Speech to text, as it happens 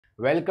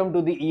Welcome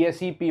to the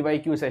ESE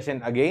PYQ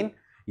session again.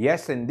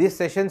 Yes, in these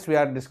sessions we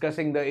are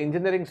discussing the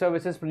engineering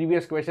services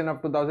previous question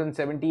of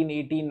 2017,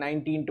 18,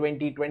 19,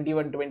 20,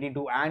 21,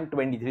 22 and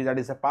 23, that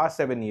is the past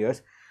 7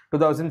 years.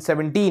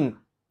 2017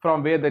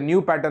 from where the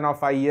new pattern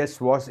of IES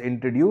was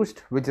introduced,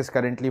 which is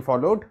currently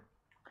followed.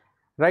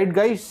 Right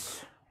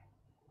guys?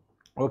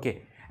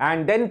 Okay.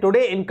 And then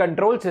today in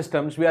control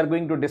systems we are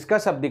going to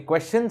discuss up the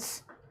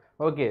questions.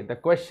 Okay, the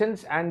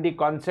questions and the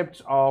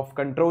concepts of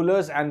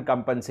controllers and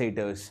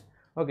compensators.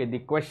 Okay, the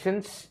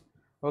questions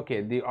of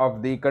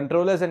the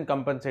controllers and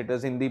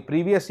compensators in the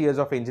previous years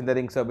of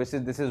engineering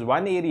services. This is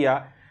one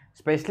area,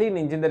 especially in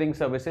engineering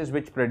services,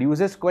 which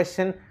produces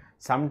question,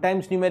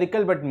 sometimes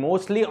numerical, but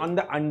mostly on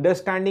the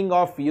understanding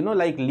of,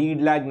 like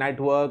lead lag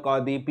network or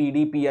the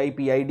PD, PI,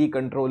 PID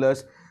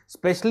controllers,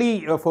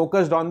 especially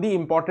focused on the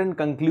important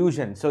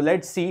conclusions. So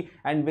let's see,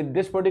 and with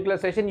this particular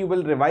session you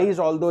will revise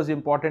all those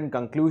important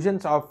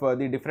conclusions of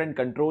the different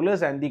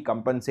controllers and the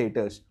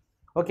compensators.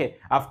 Okay,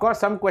 of course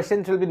some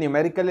questions will be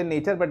numerical in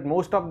nature, but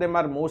most of them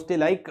are mostly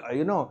like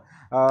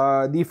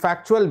the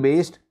factual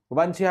based.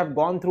 Once you have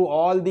gone through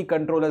all the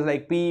controllers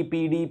like P,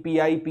 PD,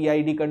 PI,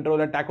 PID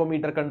controller,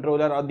 tachometer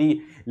controller, or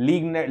the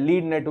lead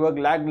network,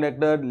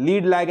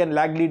 lead lag and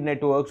lag lead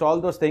networks,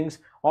 all those things,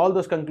 all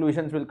those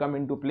conclusions will come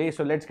into play.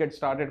 So let's get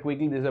started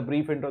quickly. This is a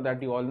brief intro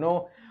that you all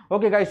know.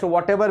 Okay guys, so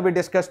whatever we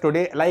discussed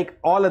today, like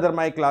all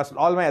my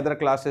other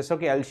classes,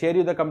 okay, I'll share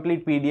you the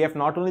complete PDF,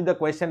 not only the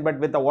question, but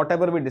with the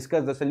whatever we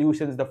discuss, the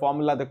solutions, the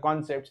formula, the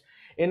concepts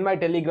in my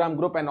Telegram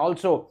group. And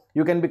also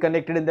you can be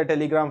connected in the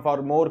Telegram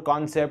for more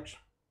concepts.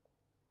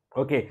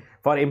 Okay,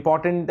 for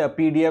important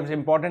PDFs,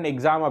 important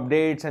exam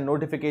updates and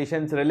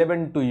notifications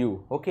relevant to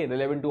you, okay,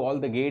 relevant to all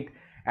the GATE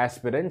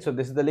aspirants. So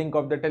this is the link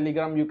of the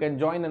Telegram, you can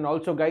join. And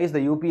also guys, the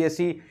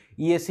UPSC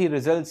ESE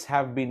results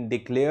have been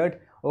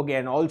declared. Okay,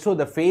 and also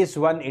the phase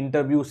 1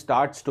 interview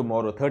starts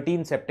tomorrow,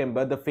 13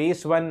 September. The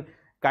phase 1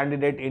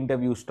 candidate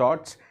interview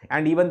starts,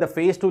 and even the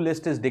phase 2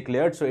 list is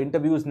declared. So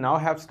interviews now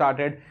have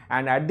started,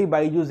 and at the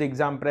BYJU'S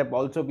exam prep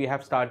also we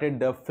have started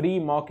the free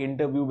mock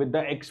interview with the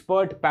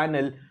expert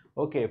panel.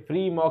 Okay,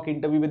 free mock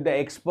interview with the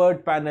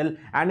expert panel,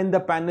 and in the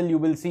panel you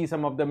will see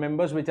some of the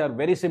members which are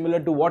very similar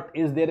to what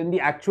is there in the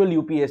actual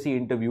UPSC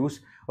interviews.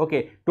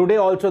 Okay, today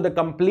also the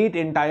complete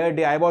entire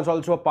day I was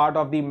also a part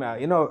of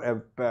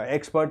the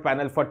expert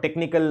panel for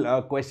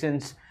technical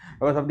questions.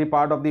 I was of the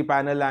part of the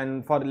panel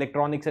and for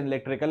electronics and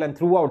electrical, and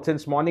throughout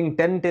since morning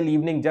 10 till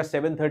evening just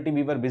 7:30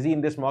 we were busy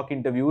in this mock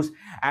interviews.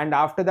 And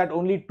after that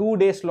only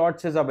 2-day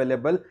slots is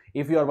available.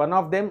 If you are one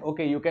of them,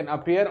 okay, you can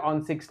appear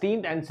on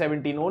 16th and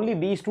 17th. Only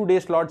these 2-day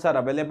slots are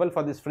available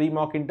for this free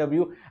mock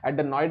interview at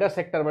the Noida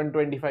sector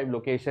 125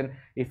 location.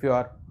 If you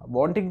are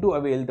wanting to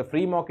avail the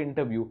free mock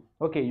interview,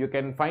 okay, you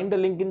can find the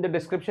link in the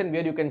description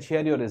where you can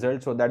share your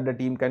results so that the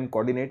team can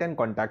coordinate and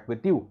contact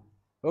with you,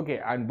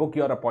 okay, and book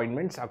your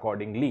appointments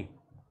accordingly.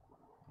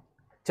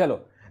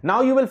 Chalo.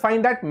 Now you will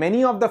find that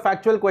many of the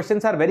factual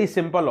questions are very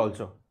simple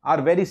also,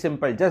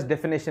 just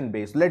definition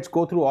based. Let's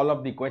go through all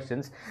of the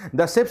questions.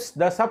 The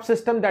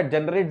subsystem that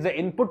generates the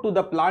input to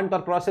the plant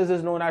or process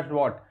is known as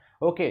what?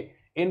 Okay,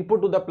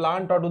 input to the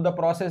plant or to the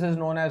process is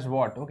known as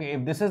what? Okay,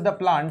 if this is the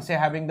plant, say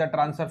having the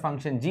transfer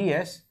function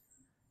GS,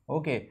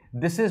 okay,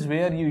 this is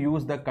where you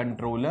use the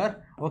controller,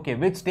 okay,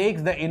 which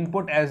takes the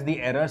input as the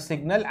error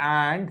signal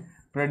and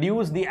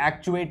produce the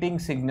actuating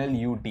signal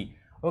UT.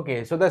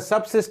 Okay, so the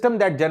subsystem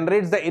that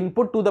generates the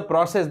input to the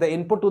process, the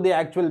input to the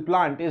actual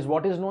plant, is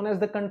what is known as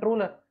the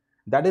controller.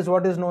 That is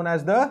what is known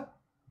as the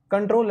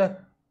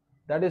controller.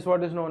 That is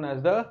what is known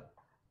as the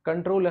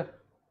controller.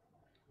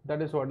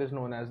 That is what is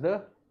known as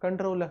the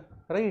controller,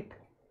 right?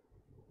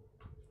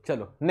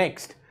 Chalo,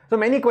 next. So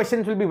many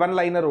questions will be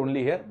one-liner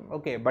only here,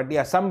 okay, but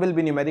yeah, some will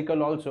be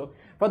numerical also.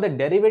 For the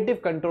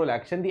derivative control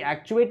action, the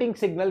actuating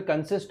signal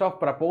consists of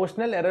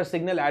proportional error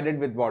signal added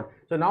with what?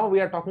 So now we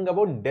are talking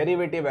about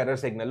derivative error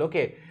signal,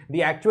 okay.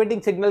 The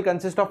actuating signal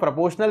consists of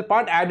proportional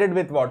part added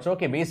with what? So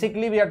okay,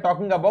 basically we are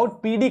talking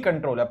about PD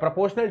controller,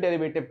 proportional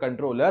derivative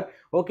controller,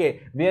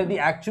 okay, where the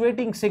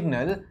actuating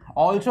signal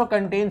also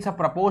contains a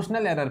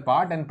proportional error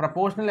part, and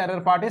proportional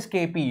error part is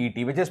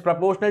KPET, which is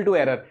proportional to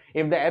error.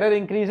 If the error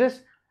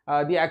increases,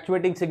 the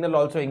actuating signal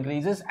also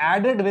increases,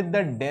 added with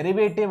the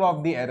derivative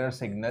of the error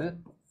signal,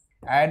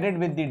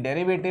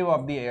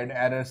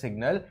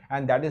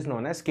 and that is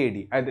known as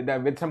KD,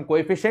 with some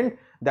coefficient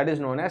that is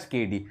known as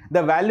KD.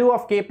 The value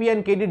of KP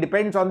and KD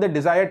depends on the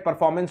desired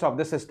performance of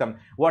the system.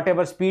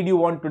 Whatever speed you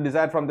want to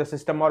desire from the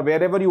system, or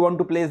wherever you want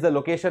to place the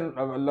location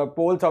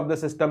poles of the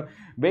system,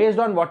 based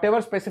on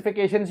whatever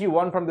specifications you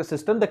want from the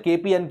system, the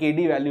KP and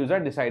KD values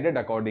are decided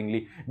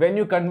accordingly. When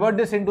you convert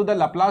this into the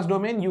Laplace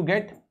domain, you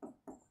get,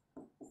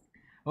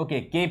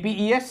 okay,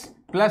 KPES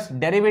plus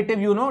derivative,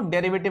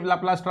 derivative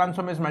Laplace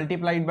transform is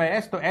multiplied by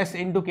S. So S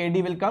into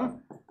KD will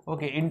come,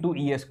 okay, into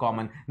ES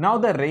common. Now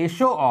the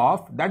ratio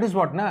of, that is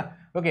what,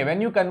 okay,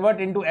 when you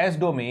convert into S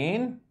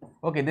domain,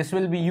 okay, this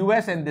will be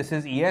US and this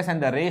is ES,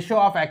 and the ratio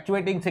of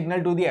actuating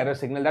signal to the error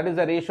signal, that is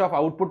the ratio of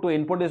output to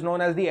input, is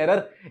known as the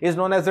error, is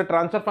known as the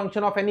transfer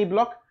function of any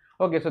block.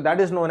 Okay, so that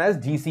is known as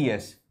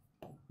GCS.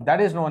 That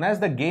is known as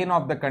the gain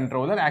of the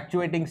controller.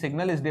 Actuating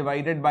signal is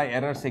divided by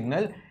error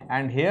signal,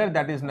 and here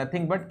that is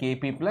nothing but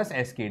Kp plus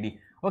Skd.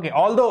 Okay,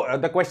 although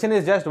the question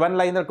is just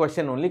one-liner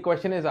question only.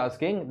 Question is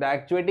asking the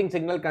actuating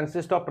signal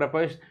consists of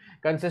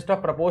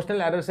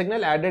proportional error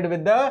signal added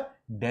with the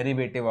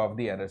derivative of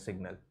the error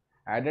signal.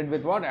 Added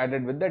with what?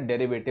 Added with the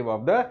derivative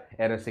of the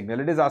error signal.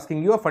 It is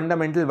asking you a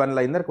fundamental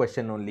one-liner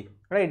question only.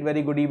 Right?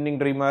 Very good evening,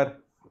 dreamer.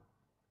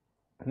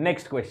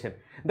 Next question.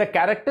 The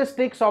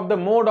characteristics of the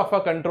mode of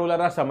a controller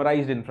are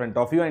summarized in front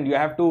of you, and you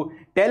have to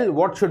tell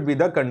what should be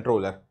the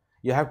controller.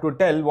 You have to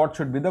tell what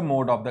should be the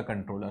mode of the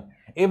controller.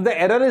 If the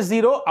error is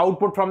 0,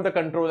 output from the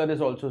controller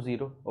is also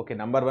 0. Okay,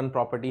 number one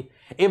property.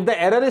 If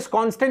the error is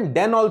constant,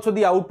 then also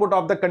the output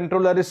of the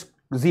controller is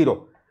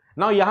 0.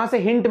 Now, yahan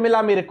se hint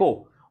mila mere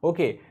ko.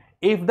 Okay,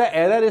 if the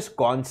error is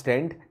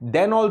constant,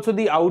 then also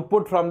the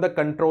output from the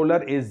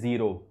controller is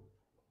 0.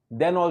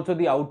 Then also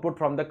the output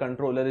from the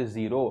controller is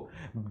 0.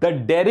 The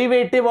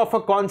derivative of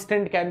a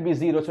constant can be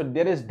 0. So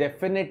there is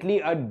definitely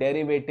a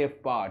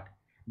derivative part.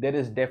 There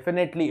is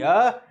definitely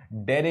a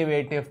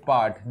derivative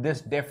part.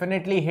 This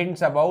definitely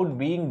hints about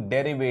being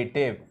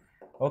derivative.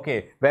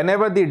 Okay,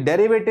 whenever the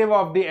derivative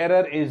of the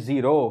error is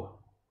 0.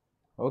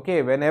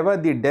 Okay, whenever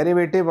the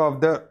derivative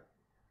of the...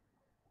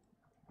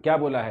 Kya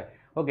bola hai?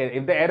 Okay,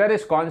 if the error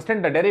is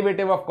constant, the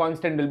derivative of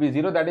constant will be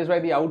 0. That is why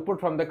the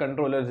output from the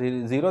controller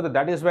is 0.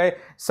 That is why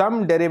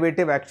some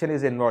derivative action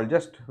is involved.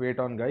 Just wait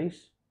on,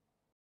 guys.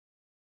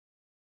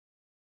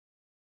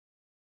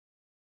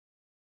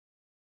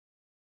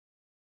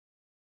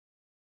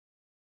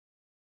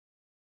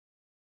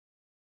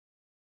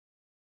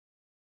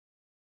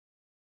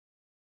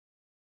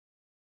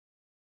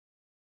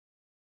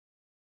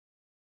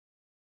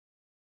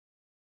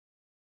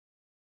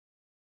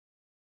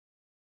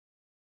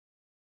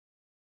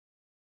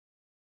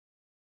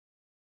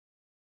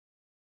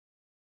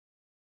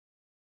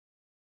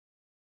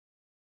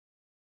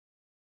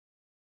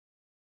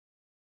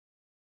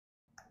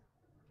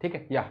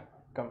 Okay, yeah,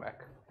 come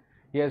back.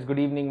 Yes, good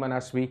evening,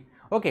 Manasvi.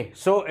 Okay,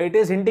 so it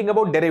is hinting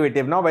about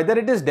derivative. Now, whether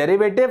it is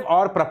derivative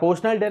or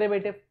proportional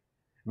derivative,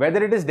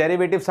 whether it is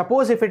derivative,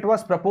 suppose if it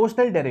was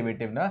proportional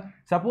derivative,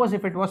 suppose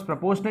if it was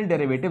proportional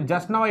derivative,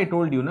 just now I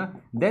told you,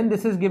 then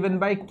this is given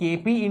by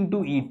Kp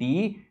into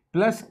Et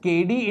plus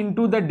Kd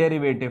into the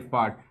derivative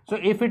part. So,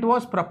 if it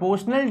was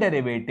proportional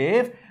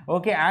derivative,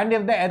 okay, and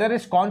if the error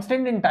is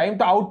constant in time,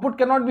 the output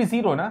cannot be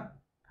 0,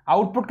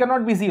 Output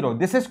cannot be 0.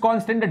 This is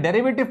constant. The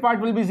derivative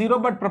part will be 0,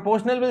 but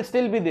proportional will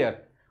still be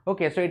there.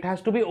 Okay, so it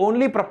has to be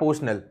only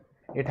proportional.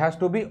 It has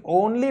to be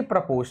only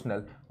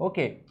proportional.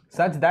 Okay,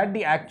 such that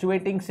the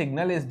actuating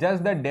signal is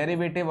just the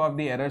derivative of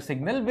the error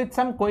signal with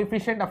some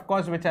coefficient, of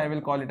course, which I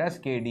will call it as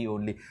Kd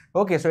only.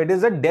 Okay, so it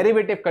is a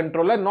derivative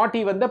controller, not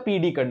even the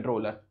PD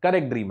controller.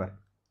 Correct, dreamer.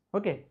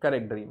 Okay,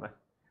 correct, dreamer.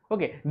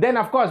 Okay, then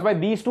of course by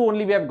these two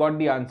only we have got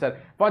the answer.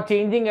 For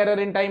changing error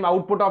in time,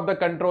 output of the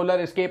controller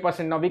is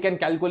K%. Now we can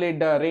calculate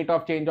the rate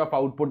of change of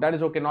output. That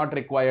is okay, not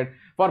required.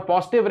 For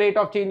positive rate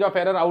of change of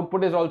error,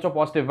 output is also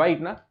positive,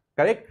 right?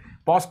 Correct?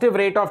 Positive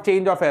rate of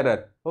change of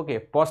error. Okay,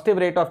 positive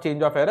rate of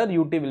change of error,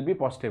 UT will be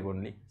positive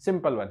only.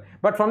 Simple one.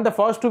 But from the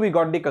first two we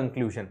got the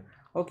conclusion.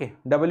 Okay,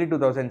 W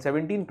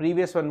 2017,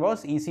 previous one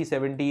was EC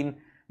 17,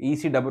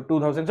 EC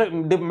 2000.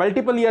 So the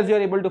multiple years you are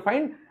able to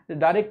find. The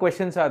direct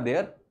questions are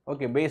there.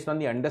 Okay, based on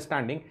the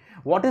understanding.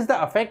 What is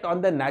the effect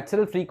on the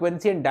natural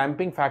frequency and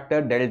damping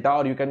factor delta,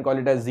 or you can call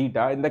it as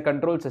zeta, in the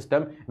control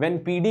system when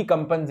PD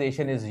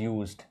compensation is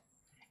used?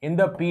 In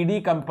the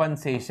PD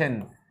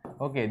compensation,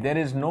 okay, there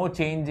is no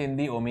change in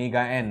the omega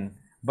n,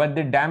 but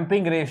the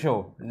damping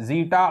ratio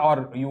zeta,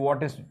 or you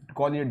what is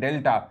called your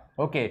delta,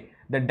 okay,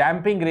 the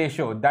damping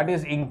ratio that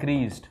is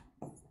increased.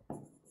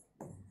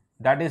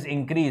 That is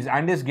increased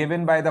and is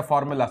given by the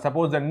formula.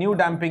 Suppose the new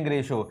damping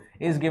ratio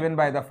is given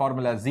by the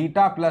formula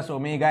zeta plus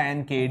omega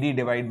n Kd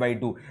divided by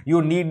 2.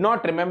 You need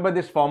not remember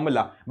this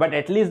formula, but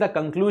at least the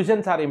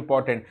conclusions are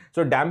important.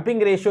 So damping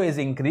ratio is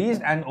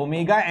increased and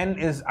omega n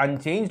is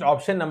unchanged.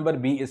 Option number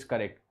B is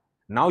correct.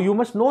 Now you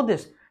must know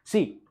this.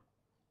 See,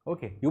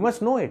 okay, you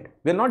must know it.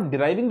 We are not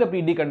deriving the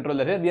PD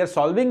controller here. We are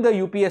solving the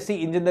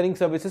UPSC Engineering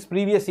Services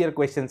previous year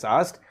questions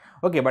asked.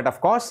 Okay, but of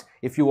course,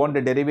 if you want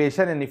the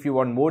derivation and if you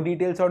want more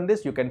details on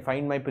this, you can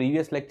find my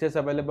previous lectures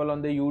available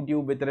on the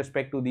YouTube with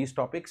respect to these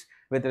topics,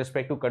 with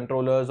respect to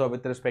controllers or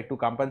with respect to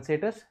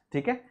compensators.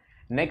 Okay?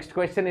 Next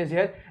question is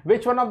here.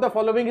 Which one of the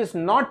following is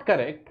not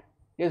correct?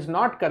 Is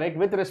not correct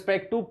with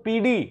respect to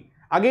PD?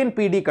 Again,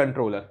 PD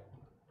controller.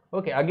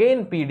 Okay,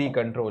 again PD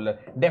controller.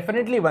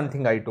 Definitely one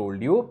thing I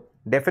told you.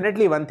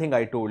 Definitely one thing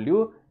I told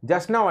you.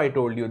 Just now I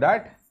told you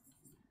that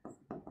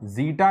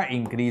zeta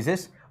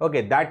increases.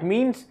 Okay, that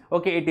means,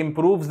 okay, it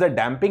improves the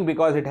damping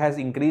because it has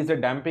increased the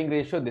damping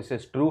ratio. This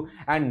is true.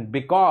 And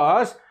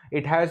because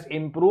it has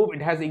improved,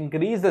 it has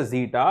increased the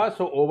zeta,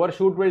 so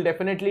overshoot will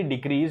definitely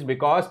decrease,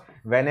 because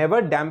whenever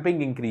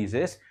damping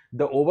increases,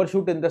 the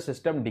overshoot in the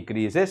system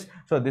decreases.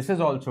 So this is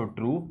also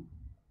true.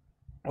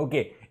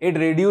 Okay, it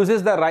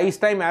reduces the rise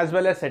time as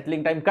well as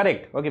settling time.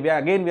 Correct. Okay, we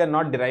are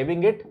not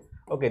deriving it.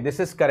 Okay, this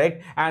is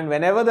correct. And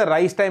whenever the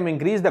rise time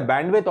increase, the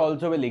bandwidth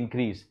also will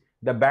increase.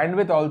 The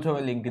bandwidth also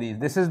will increase.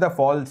 This is the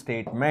false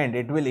statement.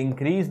 It will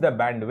increase the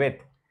bandwidth.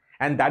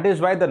 And that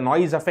is why the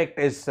noise effect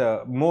is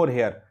more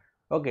here.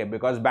 Okay,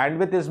 because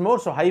bandwidth is more,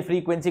 so high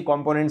frequency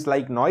components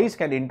like noise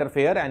can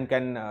interfere and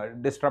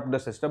can disrupt the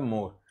system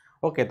more.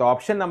 Okay, so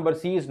option number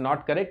C is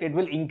not correct. It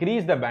will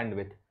increase the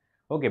bandwidth.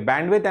 Okay,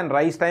 bandwidth and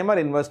rise time are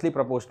inversely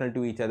proportional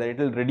to each other. It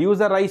will reduce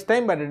the rise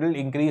time, but it will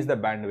increase the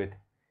bandwidth.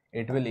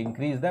 It will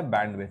increase the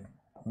bandwidth.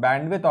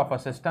 Bandwidth of a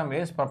system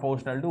is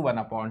proportional to 1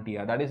 upon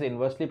TR. That is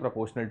inversely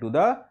proportional to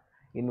the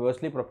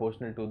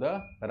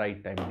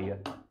right time DR.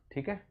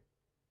 ठीक है?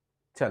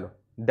 चलो,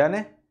 done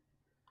है?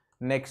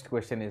 Next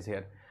question is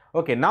here.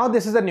 Okay, now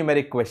this is a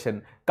numeric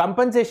question.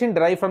 Compensation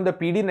derived from the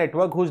PD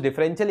network whose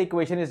differential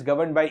equation is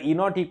governed by E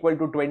naught equal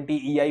to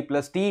 20 EI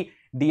plus T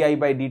di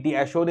by dt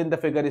as shown in the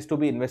figure is to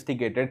be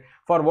investigated.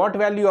 For what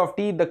value of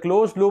T the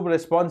closed loop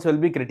response will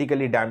be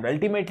critically damped?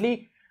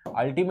 Ultimately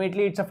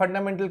it's a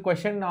fundamental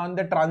question on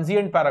the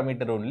transient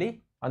parameter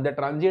only, on the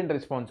transient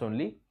response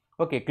only.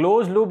 Okay,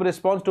 closed loop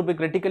response to be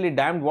critically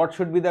damped, what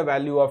should be the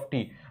value of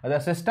T? The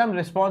system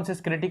response is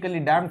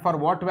critically damped for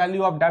what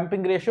value of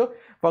damping ratio?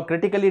 For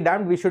critically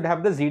damped, we should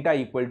have the zeta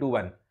equal to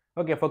 1.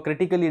 Okay, for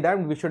critically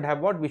damped, we should have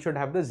what? We should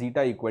have the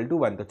zeta equal to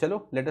 1. So,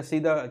 chalo, let us see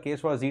the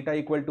case for zeta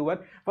equal to 1.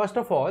 First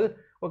of all,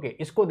 okay,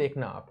 isko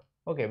dekhna aap.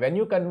 Okay, when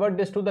you convert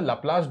this to the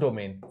Laplace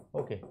domain,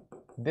 okay,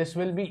 this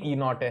will be E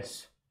naught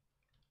S.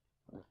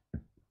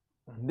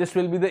 This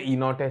will be the E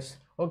naught S.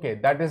 Okay,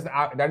 that is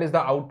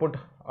the output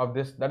of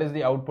this. That is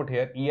the output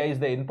here. EI is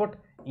the input,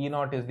 E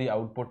naught is the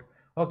output.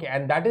 Okay,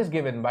 and that is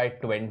given by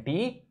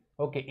 20,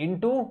 okay,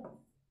 into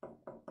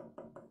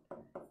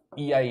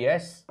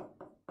EIS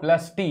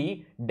plus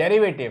T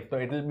derivative. So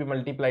it will be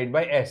multiplied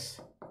by S.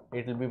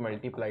 It will be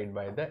multiplied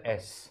by the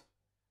S.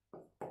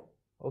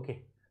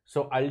 Okay.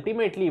 So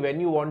ultimately,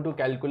 when you want to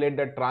calculate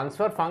the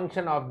transfer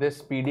function of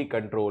this PD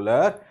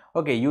controller,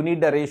 okay, you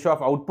need the ratio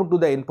of output to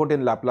the input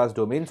in Laplace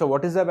domain. So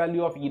what is the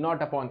value of E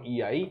naught upon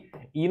EI?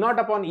 E naught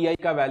upon EI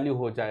का value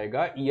हो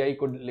जाएगा, EI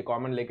को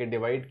common लेके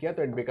divide किया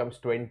तो it becomes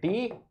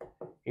 20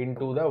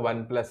 into the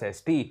 1 plus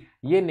ST.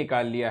 ये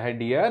निकाल लिया है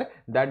dear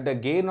that the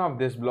gain of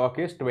this block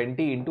is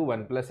 20 into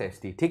 1 plus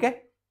ST. ठीक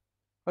है?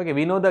 Okay,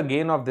 we know the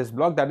gain of this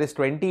block, that is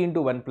 20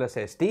 into 1 plus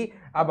ST.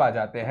 अब आ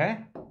जाते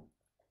हैं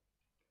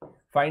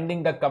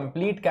finding the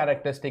complete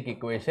characteristic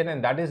equation,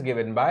 and that is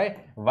given by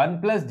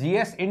 1 plus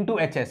GS into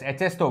HS.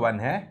 HS तो 1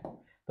 है,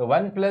 तो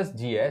 1 plus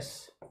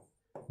GS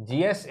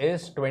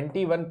is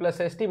 21 plus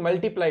ST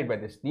multiplied by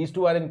this. These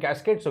two are in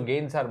cascade, so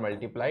gains are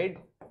multiplied.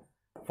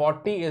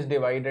 40 is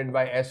divided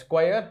by S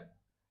square,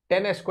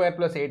 10S square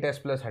plus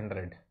 8S plus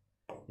 100.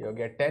 You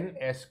get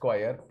 10S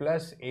square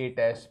plus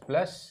 8S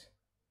plus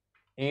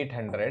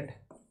 800.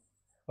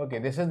 Okay,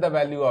 this is the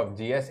value of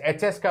GS.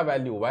 HS का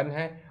value 1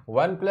 है.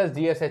 1 plus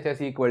GS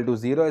HS equal to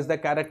 0 is the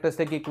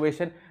characteristic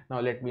equation.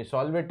 Now let me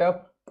solve it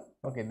up.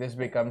 Okay, this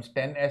becomes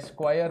 10S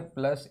square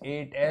plus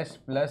 8S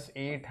plus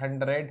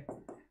 800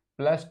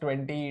 plus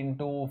 20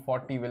 into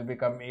 40 will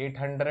become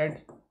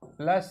 800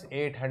 plus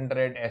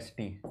 800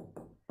 ST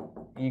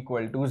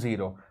equal to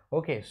 0.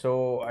 Okay,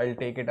 so I'll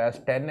take it as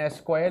 10S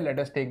square. Let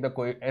us take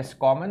the S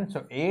common.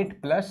 So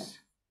 8 plus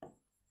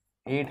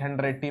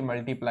 800T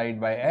multiplied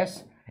by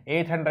S.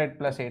 800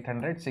 plus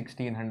 800,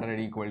 1600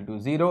 equal to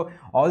 0.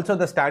 Also,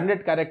 the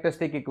standard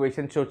characteristic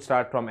equation should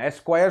start from S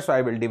square. So,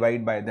 I will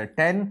divide by the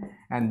 10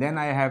 and then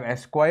I have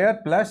S square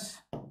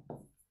plus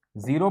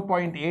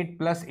 0.8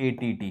 plus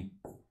ATT.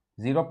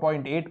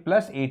 0.8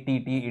 plus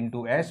ATT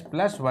into S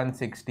plus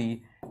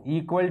 160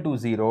 equal to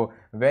 0.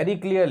 Very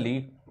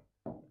clearly,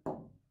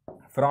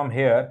 from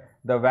here,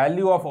 the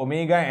value of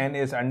omega n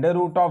is under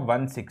root of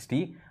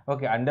 160.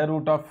 Okay, under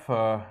root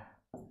of...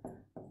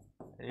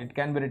 it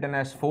can be written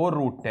as 4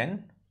 root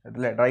 10.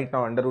 Right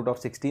now under root of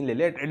 16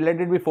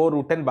 let it be 4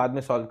 root 10, बाद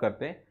में solve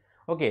करते हैं.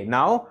 Okay,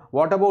 now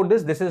what about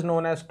this? This is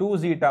known as 2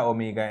 zeta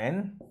omega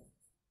n.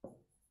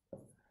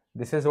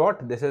 This is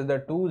what? This is the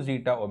 2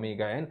 zeta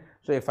omega n.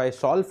 So if I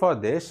solve for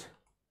this,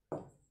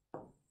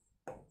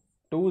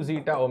 2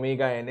 zeta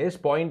omega n is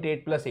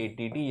 0.8 plus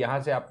ATT. यहाँ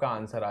से आपका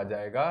answer आ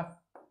जाएगा.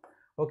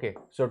 Okay,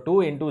 so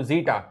 2 into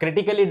zeta.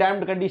 Critically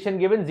damped condition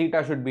given,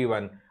 zeta should be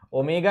 1.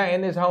 Omega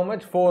n is how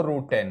much? 4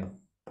 root 10.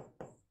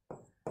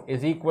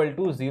 Is equal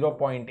to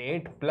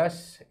 0.8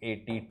 plus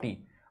ATT.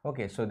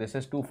 Okay, so this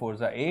is 2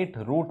 4s are 8.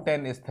 Root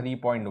 10 is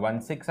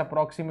 3.16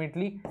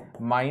 approximately.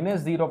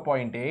 Minus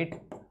 0.8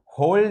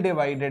 whole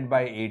divided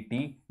by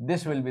 80.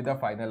 This will be the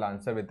final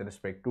answer with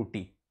respect to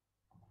T.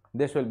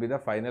 This will be the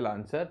final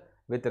answer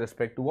with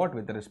respect to what?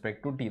 With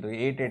respect to T. So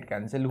 8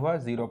 cancel hua,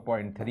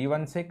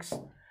 0.316.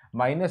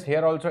 Minus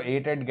here also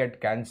 8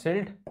 get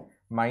cancelled.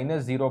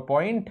 Minus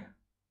 0.01.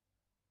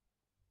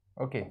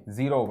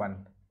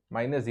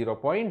 Minus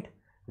 0.01.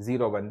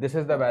 This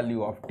is the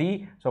value of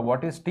T. So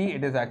what is T?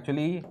 It is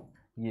actually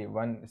ये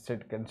 1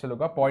 set cancel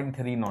होगा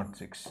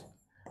 0.306.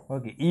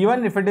 Okay,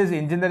 even if it is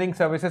engineering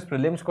services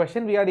prelims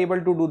question, we are able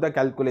to do the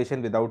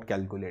calculation without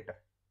calculator.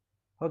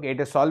 Okay, it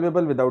is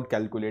solvable without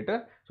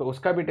calculator. So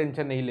उसका भी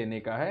tension नहीं लेने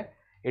का है.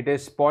 It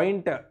is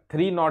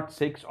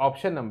 0.306,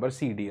 option number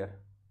C, dear.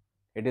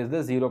 It is the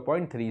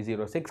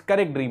 0.306.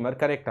 Correct, dreamer,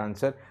 correct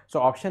answer. So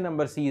option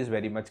number C is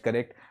very much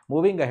correct.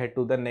 Moving ahead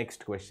to the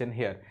next question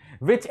here.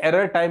 Which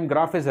error time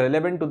graph is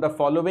relevant to the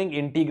following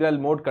integral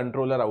mode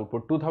controller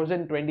output?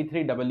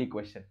 2023 EE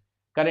question.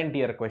 Current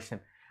year question.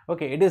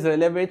 Okay, it is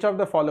relevant. Which of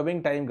the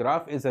following time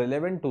graph is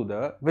relevant to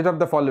the, which of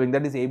the following,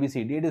 that is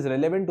ABCD, it is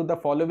relevant to the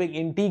following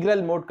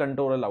integral mode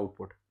controller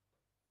output.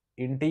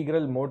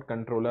 Integral mode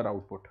controller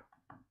output.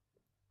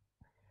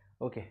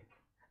 Okay.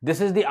 This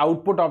is the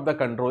output of the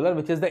controller,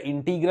 which is the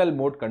integral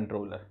mode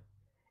controller.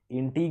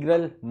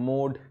 Integral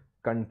mode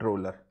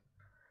controller.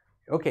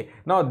 Okay.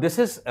 Now this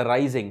is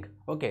rising.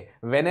 Okay.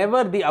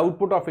 Whenever the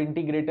output of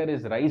integrator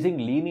is rising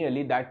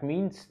linearly, that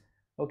means,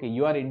 okay,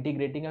 you are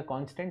integrating a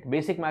constant.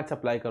 Basic maths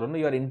apply karo na.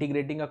 You are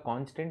integrating a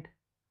constant.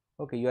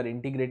 Okay. You are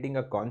integrating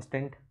a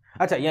constant.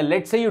 Acha, yeah,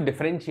 let's say you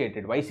differentiate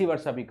it. Vice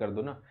versa bhi kar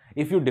do na.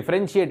 If you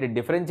differentiate it,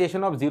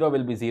 differentiation of 0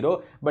 will be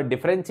 0, but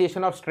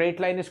differentiation of straight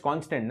line is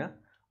constant, na?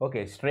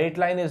 Okay, straight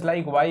line is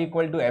like y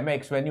equal to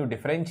mx. When you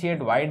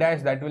differentiate y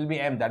dash, that will be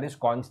m, that is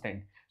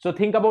constant. So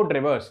think about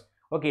reverse.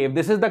 Okay, if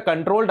this is the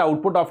controlled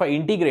output of an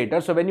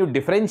integrator, so when you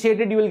differentiate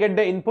it, you will get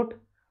the input.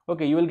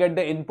 Okay, you will get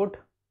the input.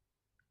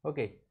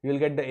 Okay, you will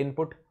get the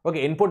input.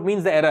 Okay, input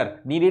means the error.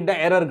 Needed the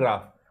error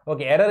graph.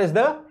 Okay,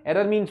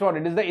 error means what?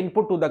 It is the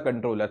input to the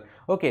controller.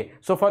 Okay,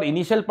 so for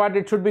initial part,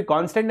 it should be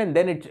constant, and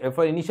then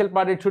for initial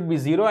part, it should be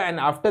 0, and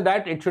after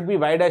that, it should be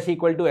y dash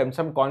equal to m,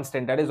 some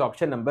constant. That is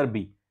option number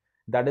B.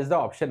 That is the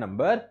option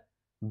number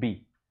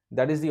B.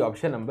 That is the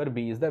option number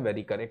B is the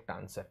very correct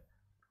answer.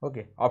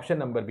 Okay, option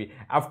number B.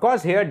 Of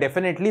course, here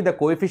definitely the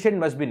coefficient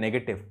must be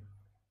negative.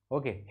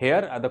 Okay,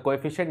 here the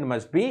coefficient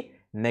must be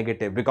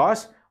negative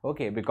because,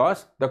 okay,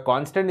 because the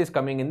constant is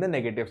coming in the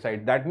negative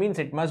side. That means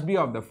it must be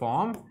of the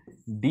form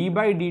d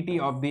by dt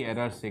of the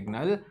error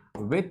signal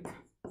with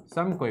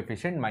some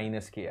coefficient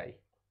minus ki.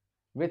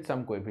 With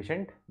some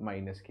coefficient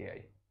minus ki.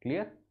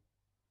 Clear?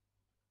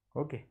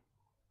 Okay.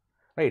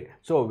 Right.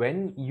 So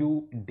when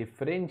you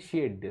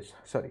differentiate this,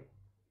 sorry,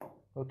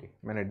 okay,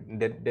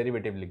 मैंने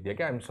derivative लिख दिया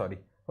क्या? I'm sorry.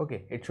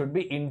 Okay, it should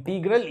be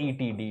integral et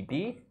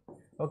dt,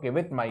 okay,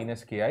 with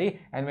minus ki,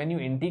 and when you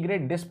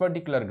integrate this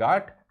particular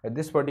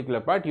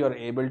part, you are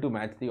able to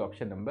match the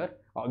option number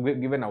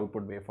given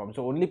output waveform.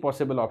 So only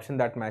possible option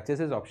that matches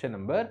is option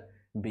number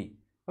B.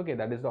 Okay,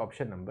 that is the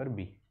option number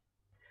B.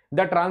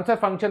 The transfer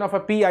function of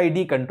a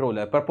PID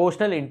controller,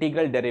 proportional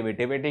integral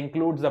derivative, it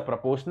includes the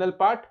proportional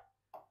part.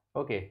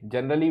 Okay,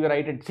 generally we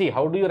write it, see,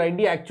 how do you write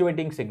the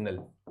actuating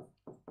signal?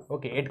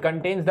 Okay, it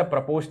contains the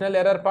proportional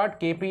error part,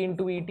 Kp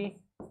into Et.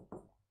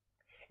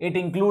 It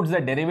includes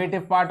the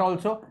derivative part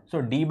also, so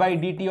d by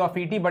dt of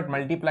Et, but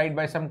multiplied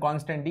by some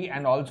constant d,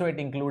 and also it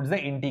includes the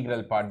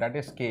integral part, that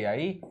is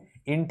Ki,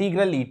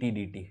 integral Et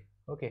dt.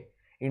 Okay,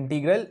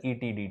 integral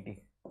Et dt.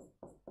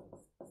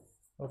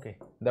 Okay,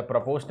 the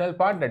proportional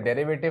part, the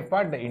derivative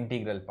part, the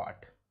integral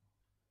part.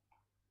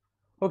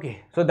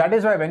 Okay, so that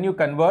is why when you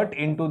convert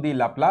into the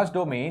Laplace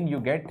domain, you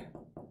get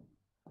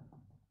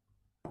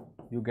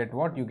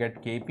what? You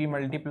get Kp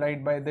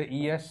multiplied by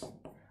the Es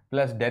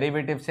plus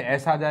derivative se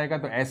S aa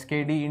jayega, to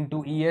Skd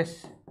into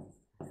Es.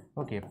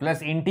 Okay,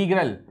 plus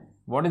integral.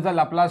 What is the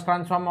Laplace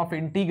transform of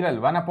integral?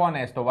 1 upon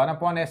S. So 1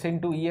 upon S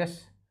into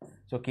Es.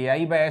 So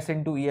Ki by S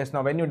into Es.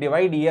 Now when you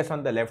divide Es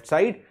on the left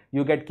side,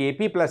 you get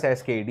Kp plus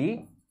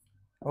Skd.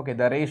 Okay,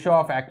 the ratio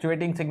of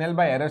actuating signal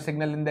by error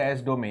signal in the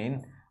S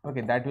domain.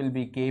 Okay, that will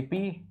be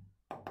Kp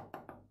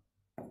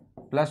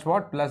plus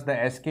what? Plus the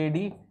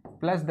Skd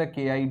plus the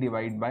Ki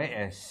divided by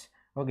S.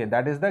 Okay,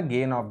 that is the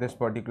gain of this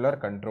particular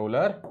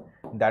controller.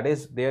 That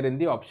is there in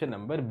the option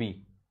number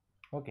B.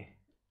 Okay.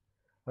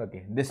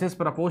 Okay, this is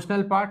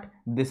proportional part,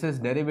 this is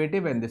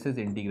derivative, and this is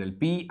integral,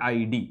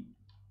 PID.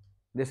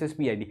 This is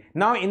PID.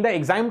 Now in the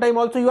exam time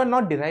also you are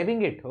not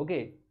deriving it.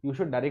 Okay, you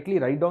should directly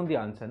write down the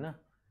answer. Na?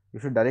 You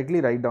should directly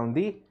write down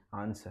the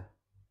answer.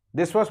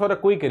 This was for a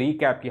quick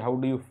recap. How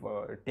do you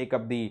take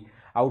up the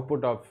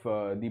output of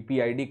the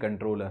PID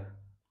controller?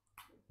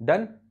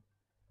 Done?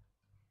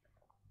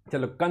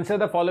 Chalo, consider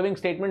the following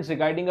statements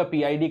regarding a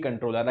PID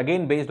controller.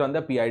 Again, based on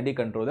the PID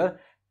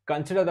controller,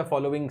 consider the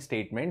following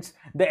statements.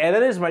 The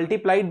error is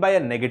multiplied by a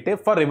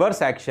negative for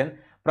reverse action,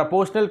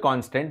 proportional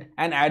constant,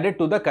 and added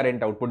to the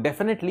current output.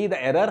 Definitely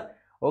the error,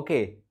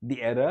 okay,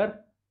 the error,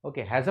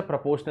 okay, has a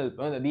proportional,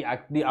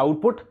 the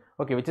output,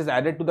 okay, which is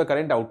added to the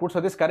current output. So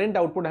this current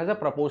output has a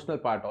proportional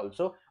part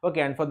also.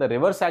 Okay, and for the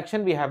reverse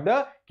action, we have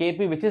the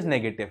Kp, which is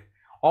negative.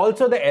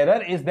 Also, the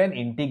error is then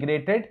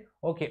integrated,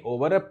 okay,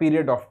 over a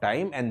period of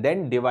time and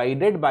then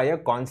divided by a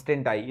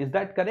constant I. Is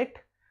that correct?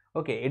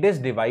 Okay, it is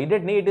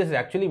divided, it is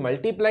actually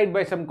multiplied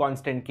by some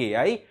constant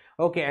Ki,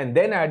 okay, and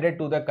then added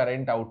to the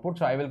current output.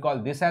 So I will call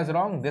this as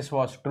wrong, this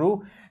was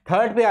true.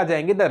 Third pe aa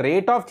jayenge, the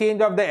rate of change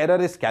of the error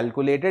is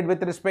calculated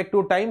with respect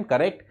to time,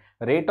 correct?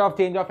 Rate of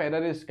change of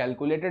error is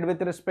calculated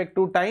with respect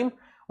to time,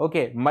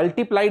 okay,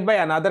 multiplied by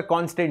another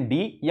constant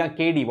d, ya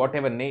Kd,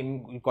 whatever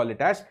name you call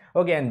it as,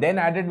 okay, and then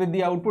added with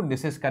the output.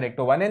 This is correct.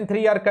 So 1 and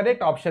 3 are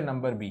correct, option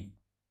number B.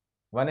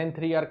 1 and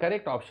 3 are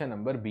correct, option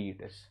number B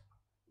it is.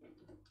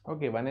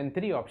 Okay, 1 and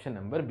 3, option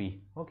number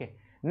B. Okay,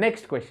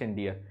 next question,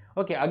 dear.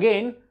 Okay,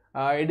 again,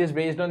 it is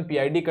based on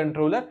PID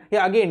controller.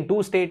 Yeah, again,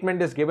 two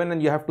statement is given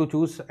and you have to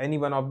choose any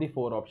one of the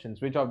four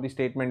options, which of the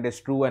statement is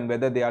true and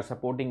whether they are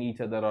supporting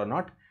each other or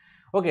not.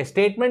 Okay,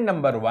 statement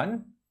number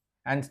 1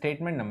 and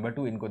statement number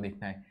 2 इनको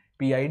देखना है.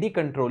 PID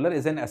controller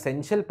is an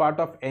essential part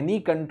of any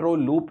control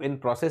loop in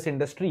process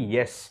industry.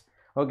 Yes.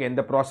 Okay, in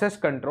the process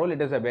control,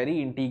 it is a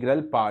very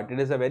integral part. It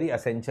is a very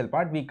essential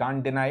part. We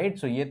can't deny it.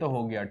 So ये तो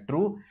हो गया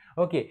true.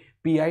 Okay,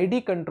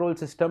 PID control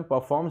system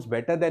performs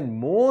better than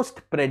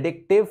most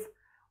predictive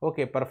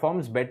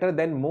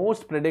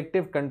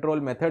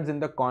control methods in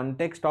the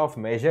context of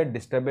measured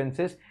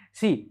disturbances.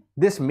 See,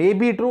 this may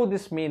be true,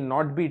 this may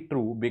not be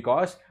true,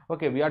 because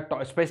okay, we are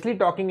especially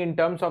talking in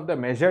terms of the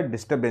measured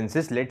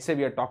disturbances. Let's say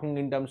we are talking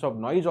in terms of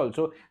noise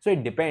also. So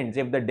it depends.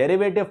 If the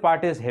derivative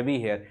part is heavy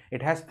here,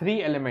 it has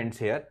three elements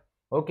here.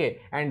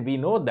 Okay, and we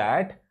know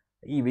that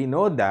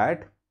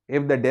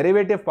if the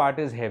derivative part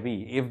is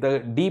heavy, if the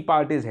D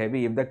part is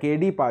heavy, if the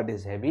KD part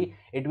is heavy,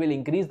 it will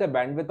increase the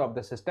bandwidth of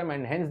the system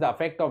and hence the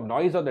effect of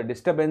noise or the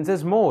disturbance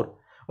is more.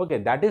 Okay,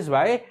 that is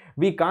why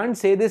we can't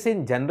say this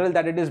in general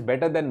that it is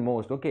better than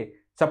most. Okay,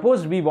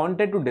 suppose we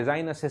wanted to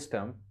design a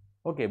system.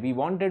 Okay,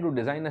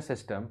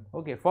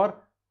 okay,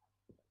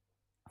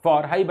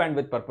 for high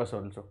bandwidth purpose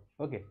also.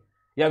 Okay.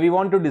 Yeah, we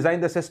want to design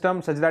the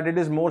system such that it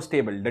is more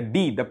stable. The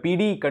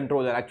PD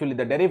controller, actually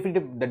the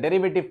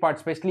derivative part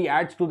especially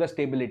adds to the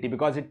stability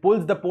because it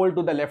pulls the pole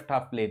to the left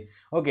half plane.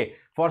 Okay,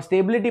 for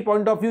stability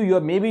point of view,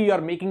 maybe you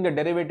are making the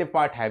derivative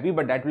part heavy,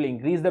 but that will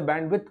increase the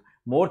bandwidth,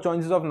 more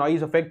chances of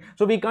noise effect.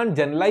 So we can't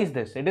generalize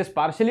this. It is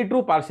partially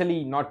true,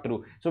 partially not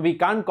true. So we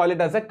can't call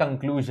it as a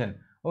conclusion.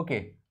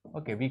 Okay,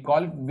 we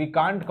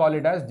can't call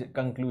it as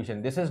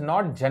conclusion. This is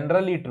not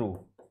generally true.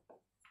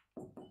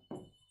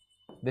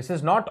 This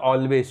is not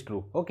always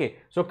true. Okay,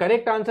 so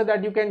correct answer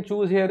that you can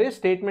choose here is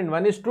statement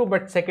 1 is true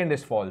but second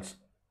is false.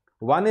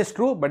 1 is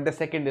true but the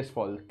second is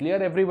false.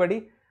 Clear,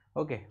 everybody?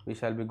 Okay, we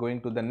shall be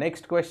going to the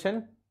next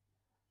question.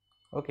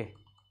 Okay,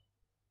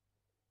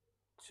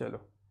 chalo,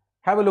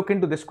 have a look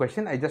into this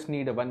question. I just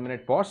need a 1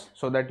 minute pause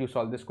so that you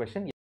solve this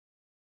question.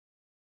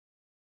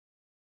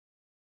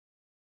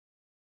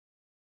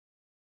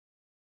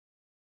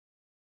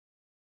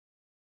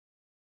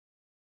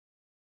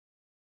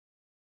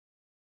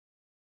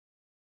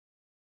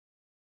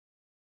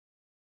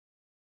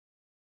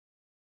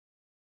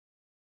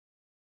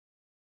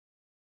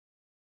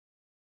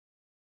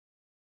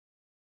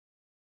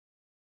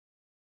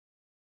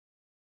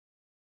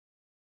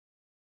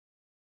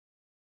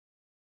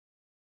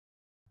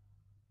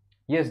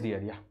 Yes,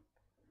 dear, yeah.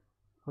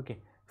 Okay.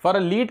 For a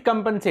lead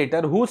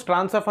compensator whose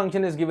transfer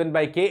function is given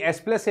by k, s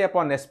plus a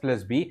upon s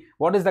plus b,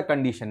 what is the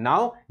condition?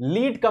 Now,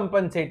 lead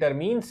compensator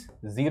means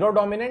zero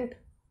dominant.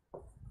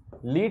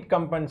 Lead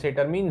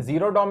compensator means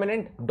zero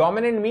dominant.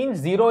 Dominant means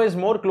zero is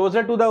more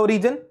closer to the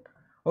origin.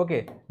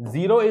 Okay,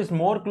 zero is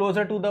more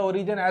closer to the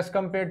origin as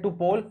compared to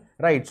pole,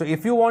 right? So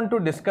if you want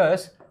to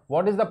discuss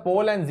what is the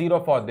pole and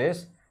zero for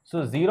this,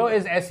 so zero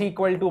is s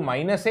equal to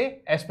minus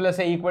a, s plus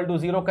a equal to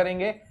zero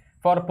karenge.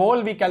 For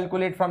pole, we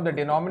calculate from the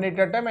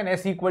denominator term and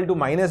s equal to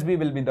minus b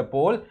will be the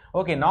pole.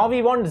 Okay, now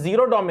we want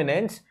zero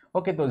dominance.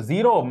 Okay, so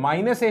 0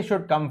 minus a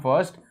should come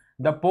first.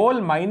 The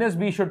pole minus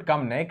b should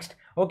come next.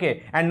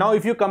 Okay, and now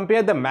if you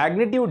compare the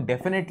magnitude,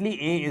 definitely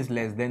a is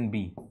less than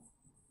b.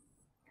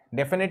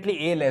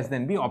 Definitely a less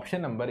than b,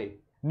 option number A.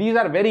 These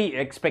are very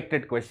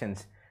expected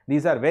questions.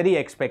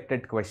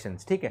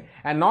 Okay?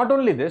 And not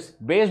only this,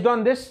 based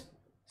on this,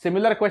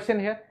 similar question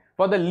here,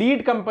 for the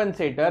lead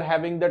compensator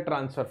having the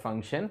transfer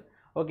function,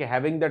 okay,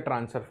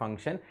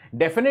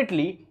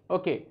 definitely,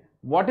 okay,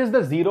 what is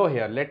the zero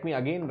here? Let me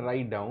again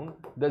write down.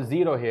 The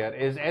zero here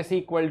is s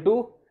equal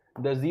to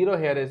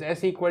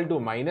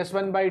minus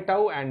 1 by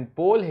tau, and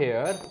pole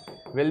here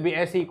will be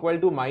s equal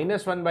to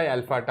minus 1 by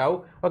alpha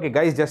tau. Okay,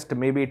 guys, just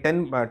maybe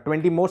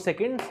 20 more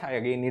seconds. I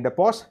again need a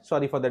pause.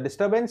 Sorry for the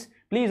disturbance.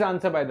 Please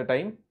answer by the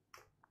time.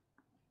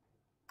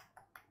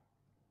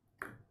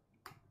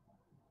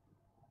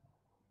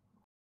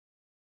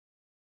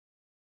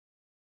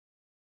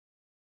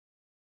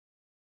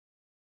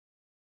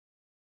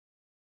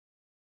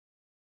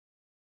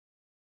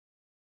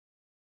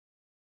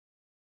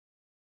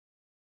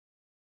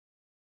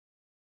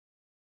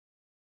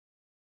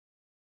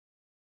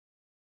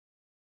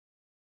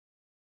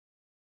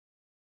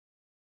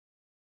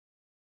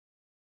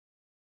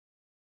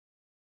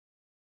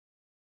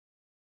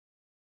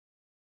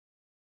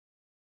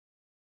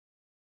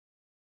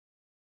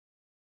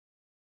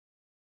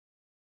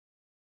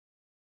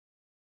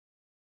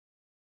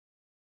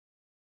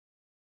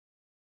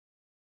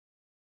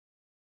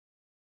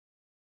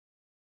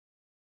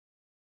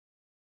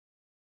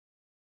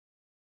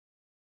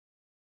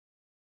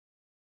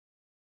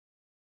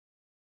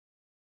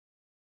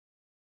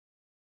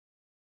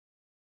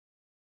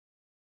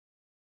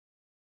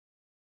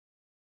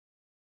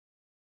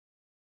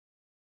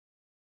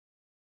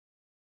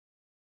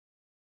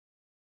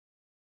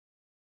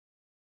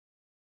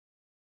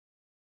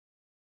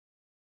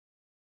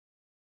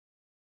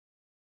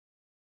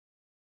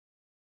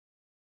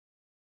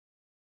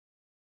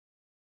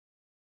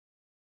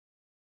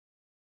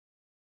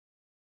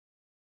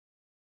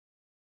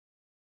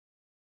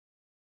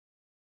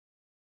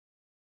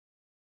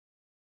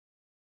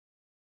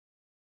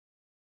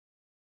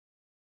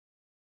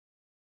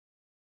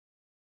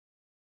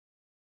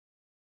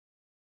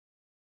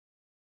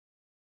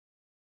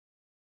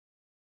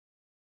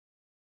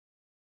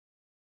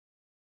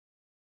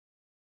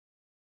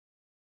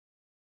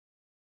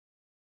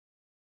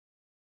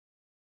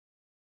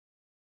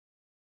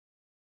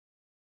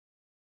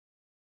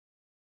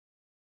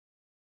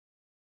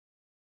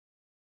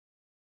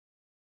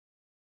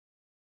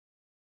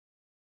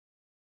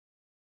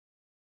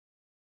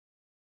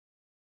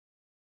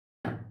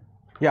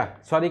 Yeah,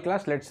 sorry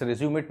class, let's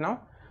resume it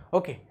now.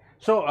 Okay,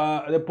 so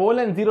the pole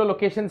and zero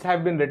locations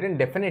have been written.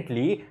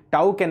 Definitely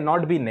tau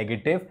cannot be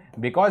negative,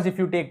 because if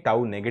you take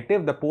tau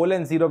negative, the pole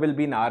and zero will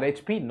be in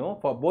RHP. No,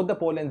 for both the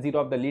pole and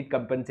zero of the lead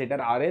compensator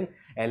are in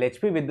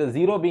LHP, with the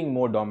zero being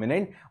more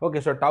dominant.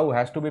 Okay, so tau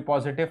has to be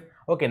positive.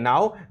 Okay,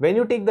 now when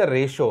you take the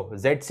ratio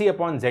ZC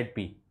upon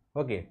ZP,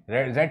 okay,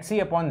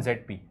 ZC upon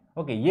ZP,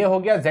 okay, ये हो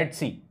गया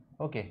ZC,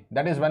 okay,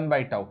 that is 1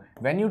 by tau.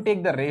 When you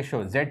take the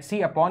ratio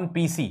ZC upon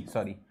PC,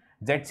 sorry,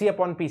 ZC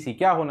upon PC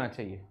क्या होना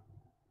चाहिए?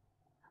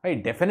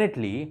 Right,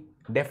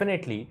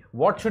 definitely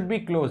what should be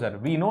closer?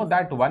 We know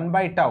that 1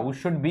 by tau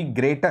should be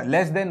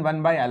less than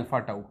 1 by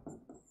alpha tau.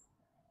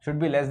 Should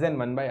be less than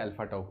 1 by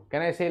alpha tau.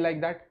 Can I say like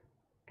that?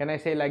 Can I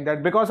say like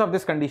that? Because of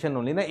this condition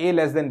only, na, A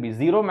less than B.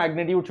 Zero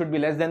magnitude should be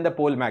less than the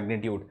pole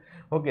magnitude.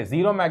 Okay,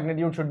 zero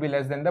magnitude should be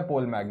less than the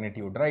pole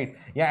magnitude, right?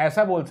 या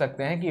ऐसा बोल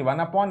सकते हैं कि 1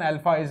 upon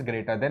alpha is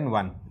greater than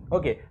 1.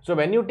 Okay, so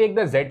when you take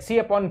the ZC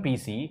upon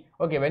PC,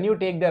 okay, when you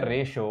take the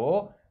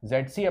ratio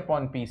ZC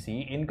upon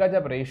PC, इनका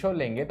जब ratio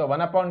लेंगे तो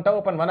 1 upon tau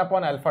upon 1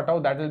 upon alpha tau,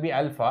 that will be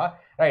alpha,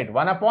 right?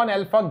 1 upon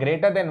alpha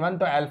greater than 1,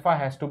 so alpha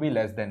has to be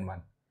less than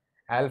 1.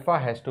 Alpha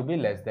has to be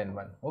less than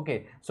 1.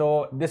 Okay,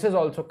 so this is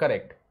also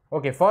correct.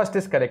 Okay, first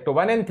is correct. So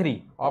 1 and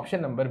 3,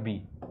 option number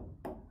B.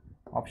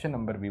 Option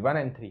number B, 1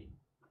 and 3.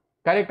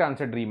 Correct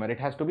answer, dreamer. It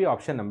has to be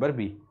option number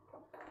B.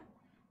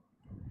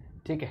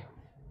 ठीक है,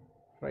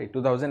 right?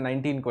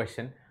 2019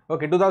 question.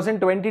 Okay,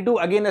 2022,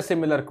 again a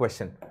similar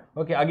question.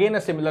 Okay, again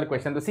a similar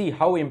question. To see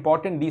how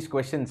important these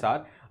questions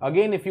are.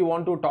 Again, if you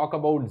want to talk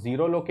about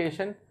zero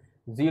location,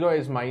 0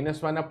 is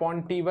minus 1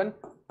 upon T1,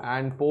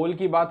 and pole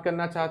की बात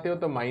करना चाहते हो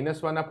तो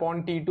minus 1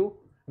 upon T2,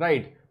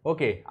 right?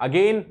 Okay,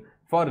 again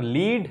for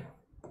lead,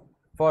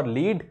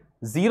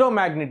 zero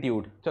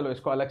magnitude. चलो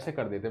इसको अलग से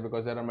कर देते हैं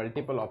because there are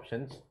multiple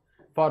options.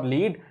 For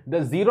lead,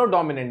 the zero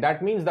dominant,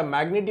 that means the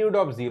magnitude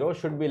of 0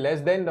 should be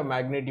less than the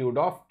magnitude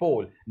of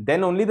pole.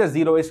 Then only the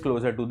 0 is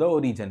closer to the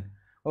origin.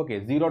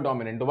 Okay, 0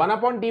 dominant. 1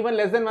 upon T1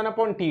 less than 1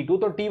 upon T2.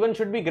 So T1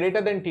 should be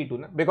greater than T2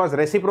 na? Because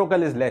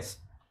reciprocal is less.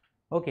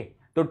 Okay,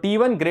 so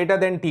T1 greater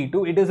than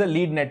T2, it is a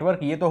lead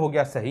network. ये तो हो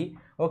गया सही.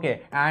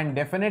 Okay, and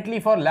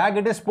definitely for lag,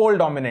 it is pole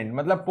dominant.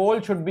 मतलब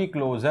pole should be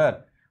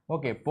closer.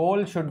 Okay,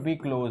 pole should be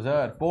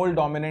closer. Pole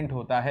dominant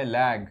होता है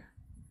lag.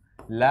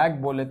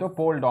 Lag बोले तो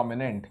pole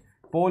dominant.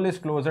 Pole is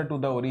closer to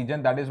the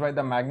origin, that is why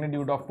the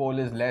magnitude of pole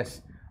is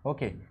less.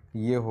 Okay,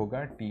 ये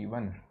होगा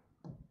T1.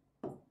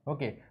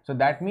 Okay, so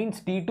that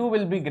means T2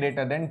 will be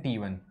greater than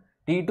T1.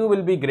 T2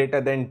 will be greater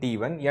than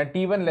T1, या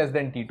T1 less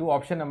than T2.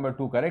 Option number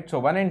 2 correct. So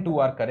 1 and 2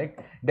 are correct.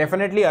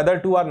 Definitely other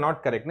 2 are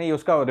not correct. नहीं, ये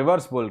उसका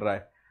reverse बोल रहा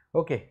है.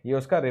 Okay, ये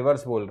उसका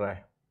reverse बोल रहा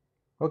है.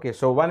 Okay,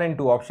 so 1 and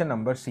 2, option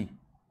number C.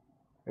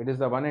 It is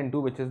the 1 and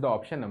 2 which is the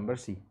option number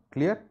C.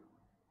 Clear?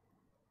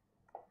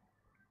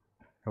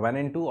 1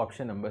 and 2,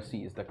 option number C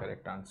is the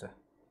correct answer.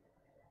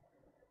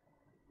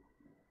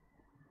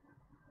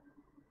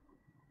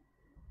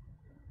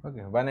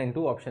 Okay, 1 and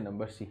 2, option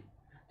number C.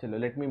 चलो,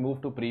 let me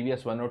move to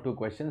previous 1 or 2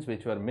 questions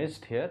which were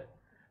missed here.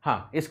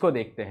 हाँ, इसको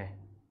देखते हैं.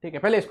 ठीक है,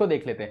 पहले इसको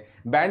देख लेते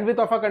हैं.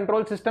 Bandwidth of a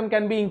control system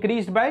can be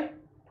increased by?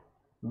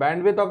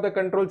 Bandwidth of the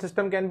control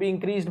system can be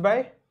increased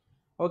by?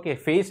 Okay,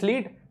 phase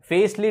lead.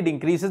 Phase lead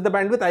increases the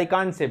bandwidth. I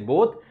can't say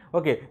both.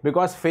 Okay,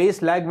 because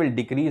phase lag will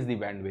decrease the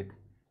bandwidth.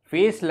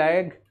 Phase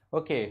lag,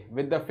 okay,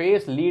 with the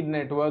phase lead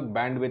network,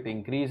 bandwidth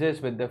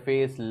increases. With the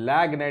phase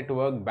lag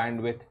network,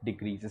 bandwidth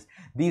decreases.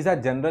 These are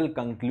general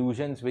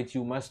conclusions which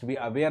you must be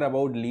aware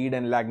about lead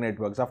and lag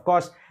networks. Of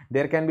course,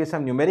 there can be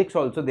some numerics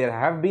also. There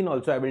have been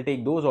also. I will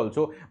take those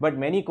also. But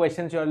many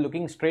questions you are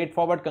looking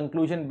straightforward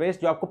conclusion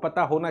based. जो आपको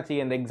पता होना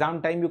चाहिए. In the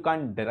exam time, you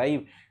can't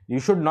derive. You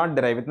should not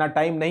derive. इतना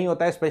time नहीं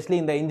होता है, especially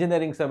in the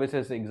engineering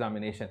services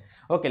examination.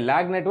 Okay,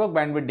 lag network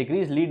bandwidth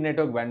decrease, lead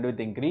network bandwidth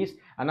increase.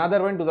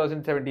 Another one,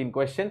 2017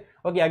 question.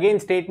 Okay, again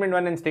statement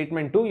 1 and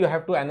statement 2. You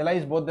have to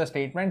analyze both the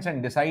statements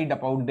and decide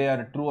about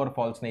their true or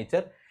false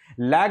nature.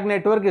 Lag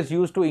network is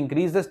used to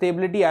increase the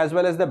stability as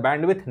well as the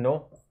bandwidth.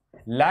 No.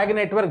 Lag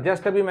network,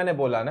 just अभी मैंने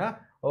बोला ना.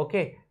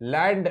 Okay,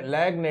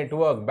 lag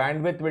network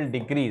bandwidth will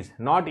decrease,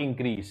 not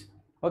increase.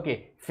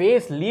 Okay,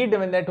 phase lead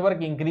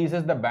network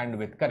increases the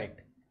bandwidth. Correct.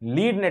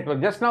 Lead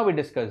network, just now we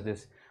discussed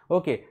this.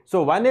 Okay,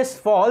 so 1 is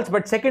false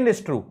but second is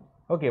true.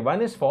 Okay,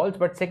 1 is false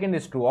but second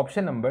is true.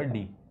 Option number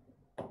D.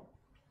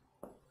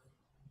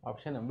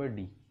 Option number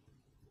D.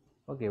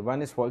 Okay,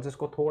 1 is false.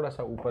 इसको थोड़ा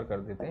सा ऊपर कर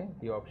देते हैं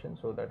the option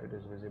so that it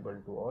is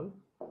visible to all.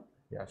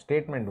 Yeah,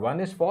 statement 1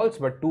 is false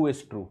but 2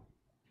 is true.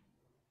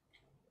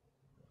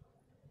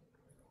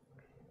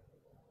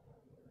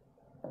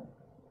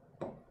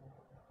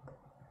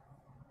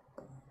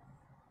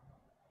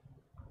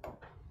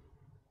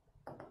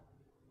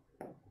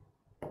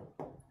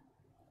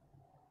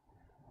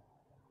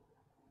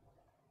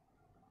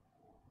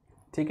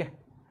 ठीक है,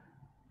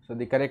 so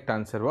the correct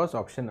answer was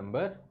option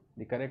number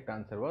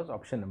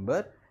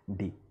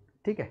D.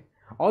 ठीक है.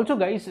 Also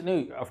guys,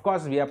 of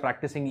course we are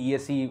practicing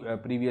ESE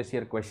previous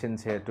year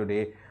questions here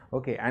today.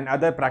 Okay, and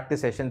other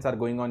practice sessions are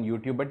going on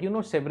YouTube,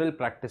 but several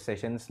practice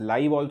sessions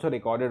live also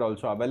recorded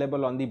also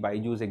available on the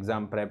BYJU'S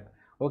exam prep.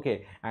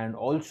 Okay, and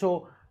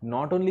also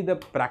not only the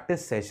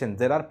practice sessions,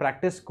 there are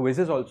practice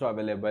quizzes also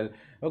available.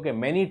 Okay,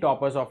 many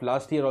toppers of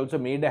last year also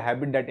made a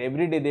habit that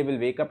every day they will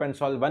wake up and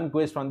solve one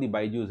quiz from the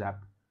BYJU'S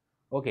app.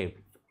 Okay,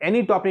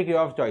 any topic you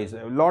have choice,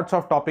 lots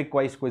of topic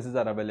wise quizzes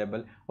are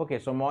available. Okay,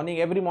 so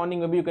every morning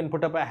maybe you can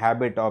put up a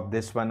habit of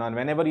this one, or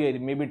whenever you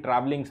may be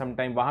traveling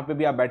sometime, wahan pe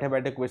bhi aap baithe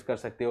baithe quiz kar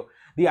sakte ho.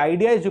 The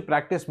idea is you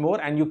practice more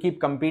and you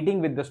keep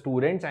competing with the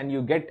students and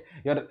you get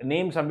your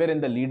name somewhere in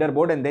the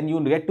leaderboard, and then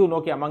you get to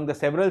know ki among the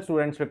several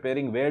students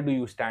preparing, where do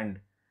you stand.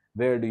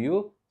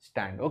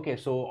 Okay,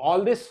 so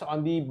all this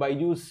on the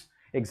BYJU'S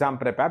exam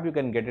prep app, you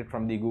can get it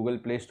from the Google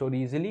Play Store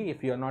easily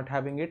if you are not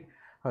having it.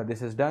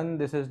 This is done,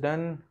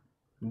 done.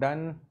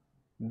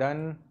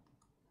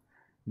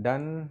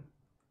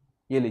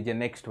 Ye lijiye,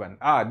 next one.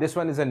 This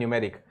one is a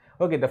numeric.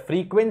 Okay, the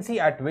frequency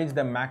at which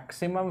the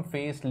maximum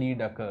phase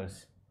lead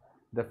occurs.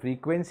 The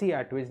frequency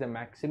at which the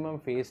maximum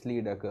phase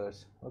lead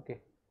occurs.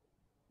 Okay,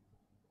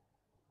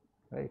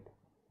 right.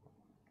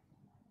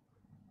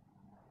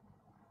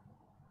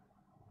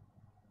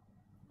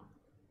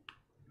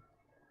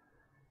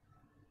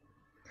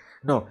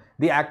 No,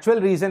 the actual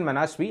reason,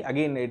 Manasvi,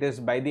 again it is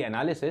by the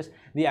analysis,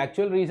 the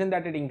actual reason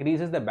that it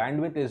increases the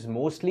bandwidth is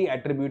mostly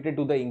attributed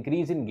to the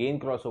increase in gain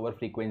crossover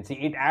frequency.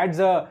 It adds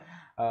a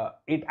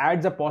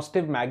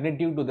positive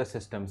magnitude to the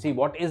system. See,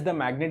 what is the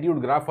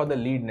magnitude graph for the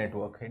lead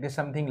network? It is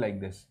something like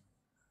this.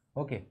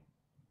 Okay,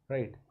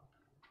 right.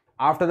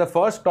 After the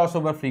first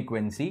crossover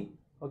frequency,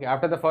 okay,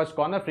 after the first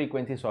corner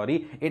frequency,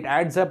 sorry, it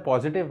adds a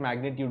positive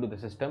magnitude to the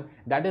system.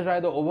 That is why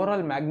the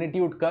overall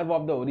magnitude curve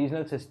of the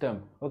original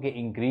system, okay,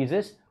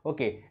 increases,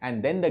 okay,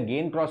 and then the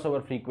gain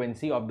crossover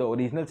frequency of the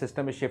original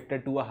system is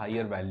shifted to a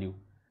higher value.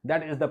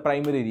 That is the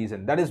primary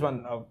reason. That is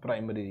one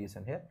primary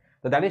reason here.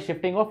 So that is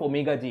shifting of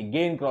omega g,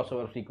 gain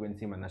crossover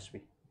frequency,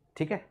 Manasvi.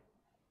 ठीक है?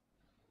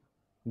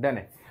 Done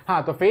है.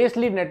 हाँ, तो phase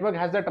lead network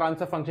has the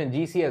transfer function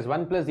GC as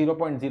 1 plus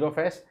 0.0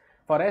 s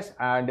for S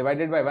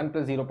divided by 1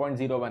 plus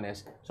 0.01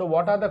 s. So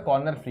what are the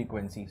corner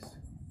frequencies?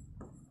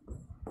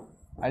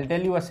 I'll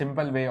tell you a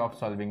simple way of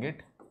solving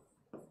it.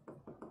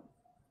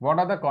 What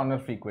are the corner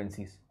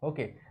frequencies?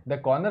 Okay, the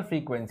corner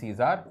frequencies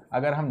are,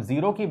 अगर हम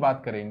 0 की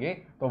बात करेंगे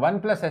तो 1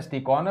 plus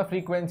st, corner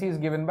frequency is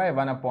given by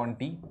 1 upon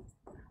t.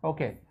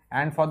 Okay,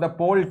 and for the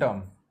pole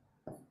term,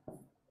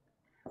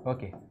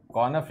 okay,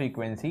 corner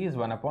frequency is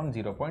 1 upon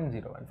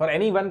 0.01. For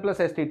any 1 plus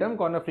st term,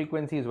 corner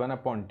frequency is 1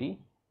 upon t.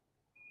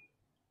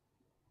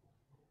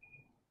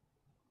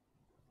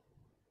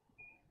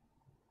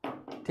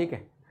 ठीक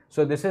है,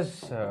 so this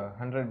is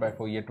 100 by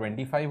 4, ये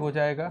 25 हो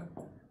जाएगा,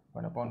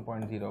 1 upon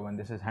 0.01,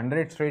 this is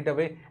 100 straight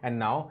away. And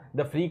now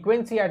the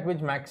frequency at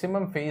which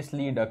maximum phase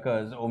lead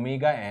occurs,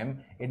 omega m,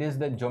 it is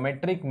the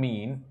geometric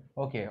mean.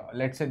 Okay,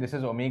 let's say this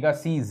is omega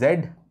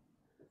cz,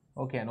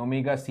 okay, and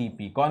omega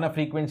cp, corner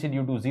frequency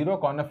due to 0,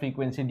 corner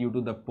frequency due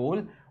to the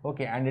pole,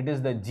 okay, and it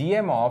is the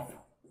gm of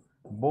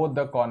both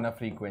the corner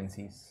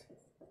frequencies.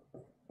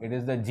 It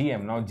is the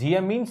gm. Now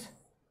gm means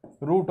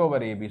root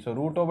over AB, so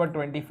root over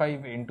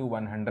 25 into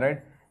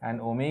 100, and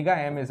omega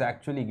m is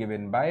actually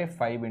given by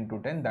 5 into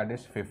 10, that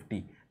is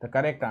 50. The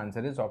correct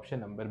answer is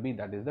option number B,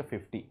 that is the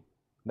 50.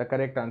 The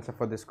correct answer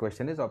for this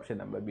question is option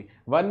number B.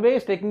 One way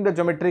is taking the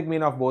geometric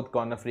mean of both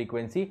corner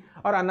frequency,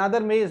 or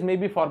another way is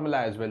maybe formula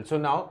as well. So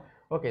now,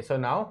 okay, so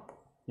now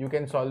you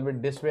can solve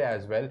it this way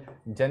as well.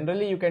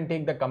 Generally, you can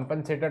take the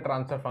compensator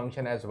transfer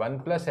function as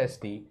 1 plus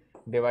st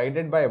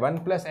divided by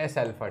 1 plus s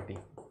alpha t.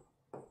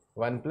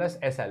 1 plus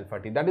s alpha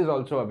t. That is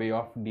also a way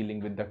of dealing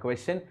with the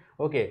question,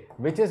 okay,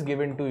 which is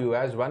given to you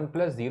as 1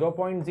 plus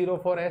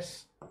 0.04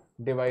 s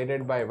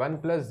divided by 1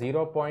 plus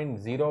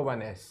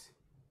 0.01 s.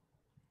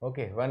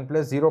 Okay, 1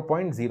 plus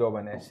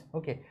 0.01 s.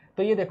 Okay,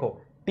 तो ये देखो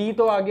t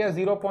तो आ गया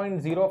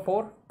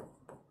 0.04,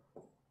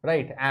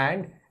 right,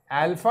 and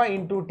alpha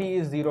into t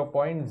is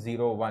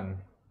 0.01.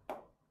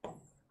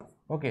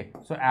 Okay,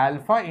 so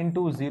alpha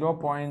into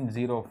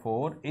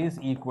 0.04 is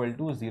equal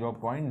to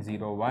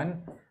 0.01.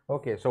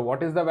 Okay, so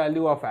what is the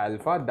value of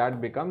alpha? That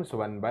becomes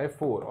 1 by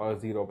 4 or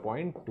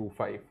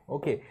 0.25.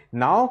 Okay,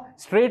 now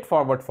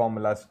straightforward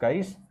formulas,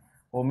 guys.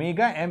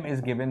 Omega m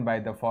is given by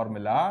the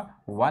formula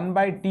 1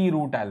 by t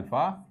root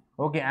alpha.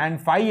 Okay,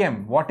 and phi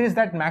m, what is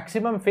that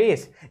maximum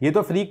phase? Ye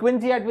to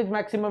frequency at which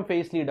maximum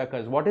phase lead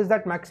occurs. What is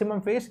that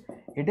maximum phase?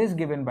 It is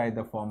given by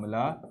the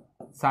formula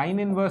sine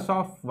inverse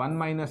of 1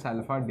 minus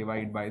alpha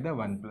divided by the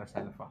 1 plus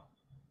alpha.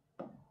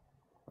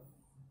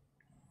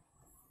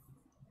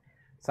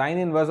 Sine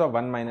inverse of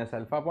 1 minus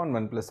alpha upon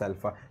 1 plus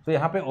alpha. So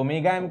यहाँ पे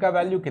omega m का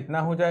value कितना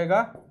हो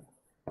जाएगा?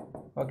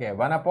 Okay,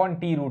 1 upon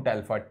t root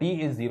alpha.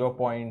 T is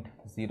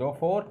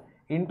 0.04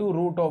 into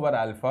root over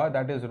alpha,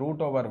 that is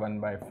root over 1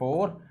 by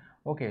 4.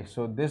 Okay,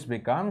 so this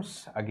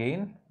becomes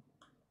again,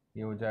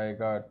 ये हो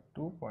जाएगा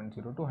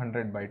 2.02,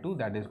 100 by 2,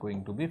 that is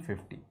going to be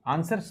 50.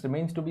 Answer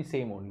remains to be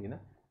same only, na?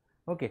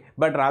 Okay,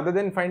 but rather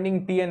than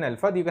finding t and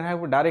alpha, you can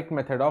have a direct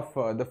method of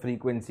the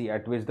frequency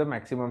at which the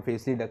maximum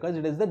phase lead occurs.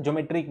 It is the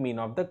geometric mean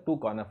of the two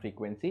corner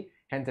frequency,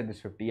 hence it is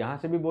 50. यहाँ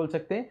से भी बोल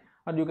सकते हैं,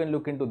 or you can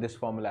look into this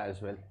formula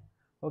as well.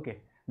 Okay,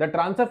 The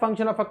transfer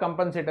function of a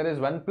compensator is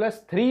 1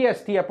 plus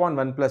 3st upon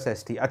 1 plus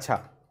st.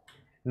 Acha.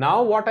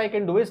 Now what I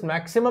can do is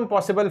maximum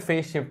possible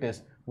phase shift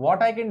is,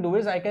 what I can do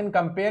is I can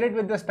compare it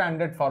with the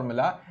standard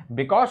formula,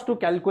 because to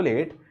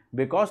calculate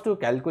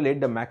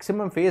the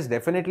maximum phase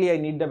definitely I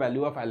need the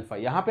value of alpha.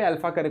 यहाँ पे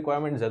alpha का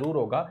requirement जरूर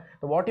होगा.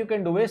 So what you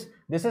can do is,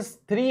 this is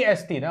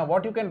 3st ना,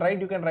 what you can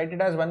write it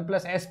as 1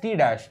 plus st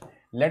dash.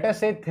 Let us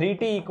say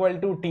 3t equal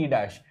to t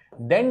dash.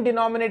 Then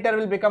denominator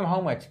will become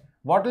how much?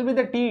 What will be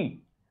the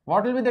t?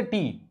 What will be the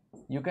t?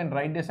 You can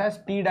write this as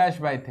t dash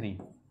by 3.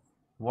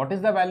 What is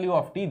the value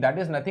of t? That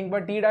is nothing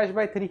but t dash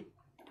by 3.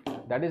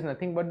 That is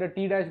nothing but the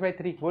t dash by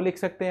 3. वो लिख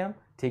सकते हैं हम,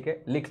 ठीक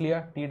है, लिख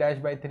लिया t dash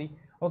by 3.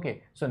 Okay,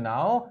 so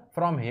now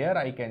from here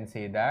I can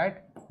say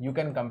that you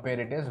can compare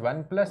it as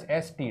 1 plus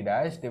st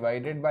dash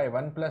divided by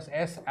 1 plus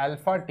s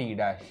alpha t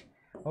dash.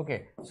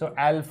 Okay, so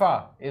alpha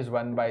is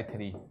 1 by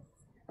 3.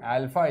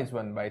 Alpha is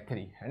 1 by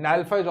 3 and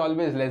alpha is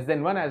always less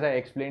than 1, as I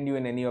explained you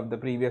in any of the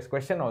previous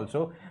question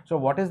also. So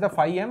what is the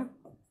phi m?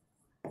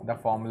 The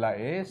formula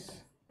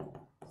is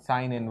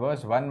sine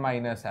inverse 1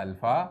 minus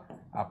alpha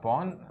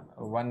upon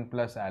 1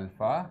 plus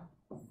alpha.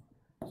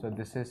 So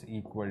this is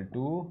equal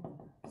to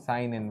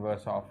sine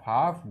inverse of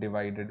half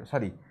divided,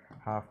 sorry,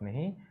 half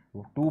nahi,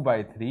 2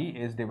 by 3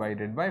 is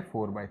divided by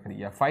 4 by 3.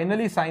 Yeah,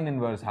 finally sine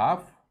inverse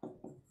half,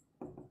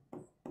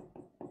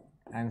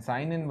 and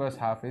sine inverse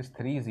half is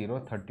 30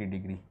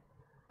 degree.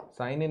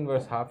 Sine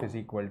inverse half is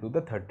equal to the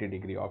 30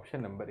 degree,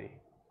 option number A.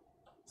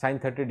 Sine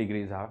 30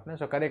 degree is half,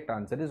 so correct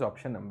answer is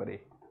option number A.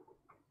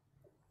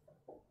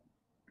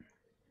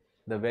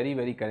 The very,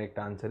 very correct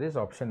answer is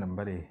option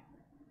number A.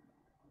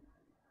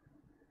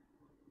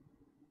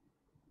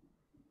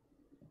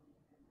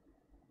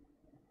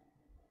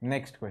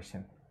 Next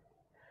question.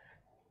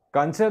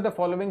 Consider the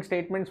following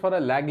statements for a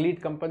lag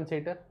lead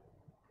compensator.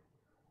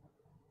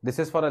 This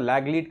is for a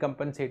lag lead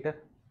compensator.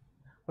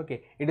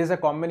 Okay, it is a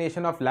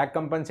combination of lag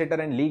compensator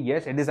and lead.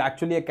 Yes, it is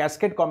actually a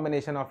cascade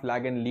combination of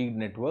lag and lead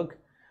network.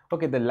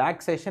 Okay, the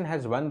lag session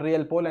has one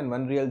real pole and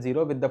one real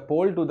zero with the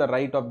pole to the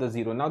right of the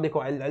zero. Now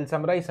देखो, I'll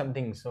summarize some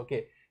things.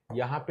 Okay,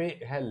 यहाँ पे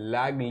है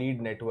lag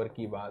lead network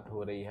की बात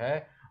हो रही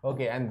है.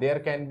 Okay, and there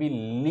can be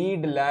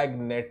lead lag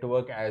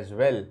network as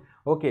well.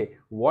 Okay,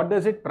 what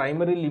does it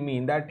primarily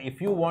mean? That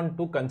if you want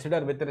to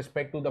consider with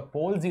respect to the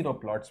pole zero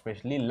plot,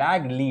 especially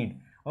lag lead.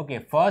 Okay,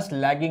 first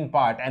lagging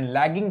part, and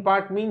lagging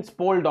part means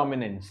pole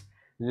dominance.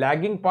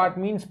 Lagging part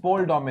means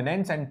pole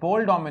dominance, and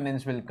pole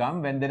dominance will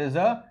come when there is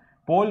a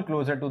pole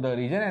closer to the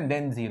region and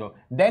then zero.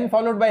 Then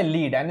followed by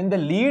lead, and in the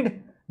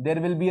lead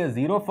there will be a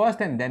zero first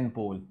and then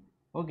pole.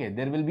 Okay,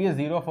 there will be a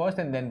zero first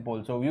and then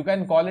pole. So you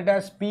can call it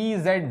as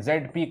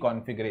PZZP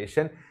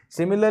configuration.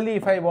 Similarly,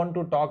 if I want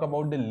to talk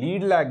about the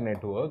lead lag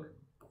network,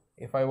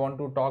 ये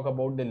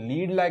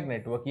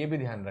भी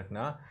ध्यान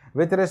रखना,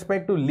 with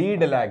respect to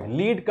lead lag,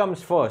 lead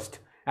comes first,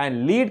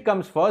 and lead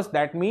comes first,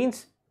 that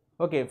means,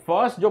 okay,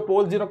 first जो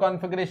pole zero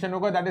configuration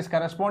होगा, that is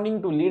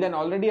corresponding to lead, and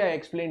already I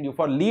explained you,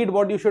 for lead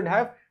what you should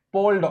have,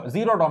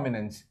 zero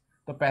dominance.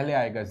 तो पहले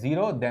आएगा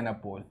zero, then a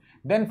pole,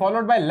 then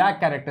followed by lag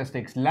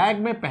characteristics. Lag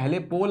में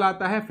पहले pole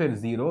आता है, फिर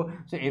zero,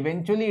 so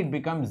eventually it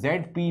becomes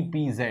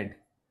ZPPZ.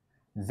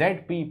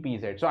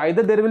 ZPPZ. So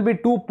either there will be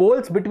two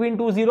poles between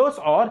two zeros,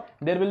 or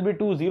there will be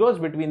two zeros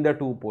between the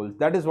two poles.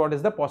 That is what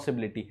is the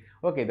possibility.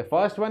 Okay, the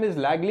first one is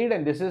lag lead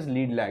and this is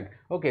lead lag.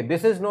 Okay,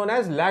 this is known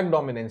as lag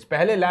dominance.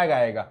 पहले lag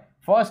आएगा,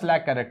 first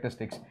lag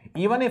characteristics.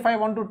 Even if I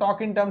want to talk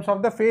in terms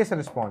of the phase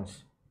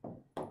response.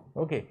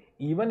 Okay,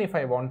 even if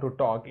I want to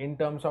talk in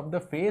terms of the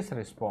phase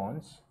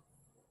response,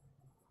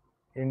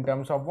 in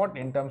terms of what?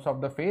 In terms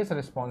of the phase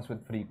response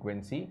with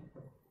frequency.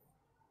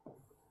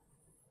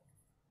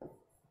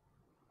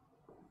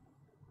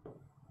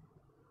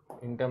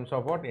 In terms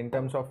of what? In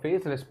terms of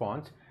phase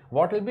response,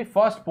 what will be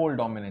first pole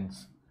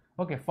dominance?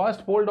 Okay,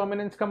 first pole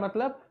dominance ka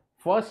matlab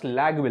first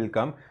lag will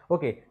come.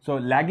 Okay, so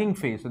lagging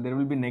phase, so there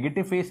will be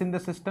negative phase in the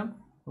system.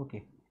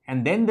 Okay,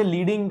 and then the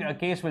leading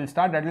case will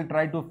start, that will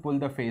try to pull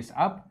the phase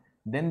up.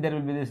 Then there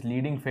will be this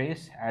leading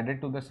phase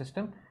added to the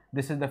system.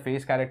 This is the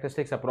phase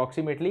characteristics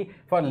approximately.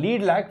 For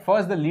lead lag,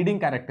 first the leading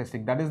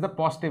characteristic, that is the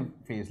positive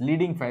phase.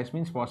 Leading phase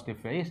means positive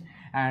phase,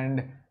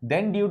 and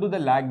then due to the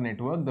lag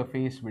network, the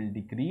phase will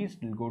decrease,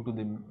 it will go to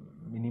the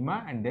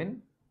minima and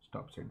then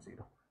stops at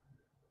zero.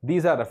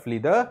 These are roughly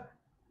the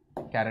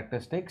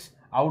characteristics,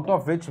 out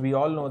of which we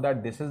all know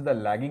that this is the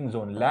lagging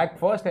zone. Lag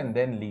first and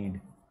then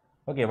lead.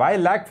 Okay, why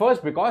lag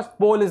first? Because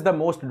pole is the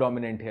most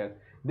dominant here.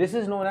 This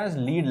is known as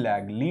lead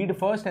lag. Lead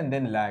first and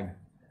then lag.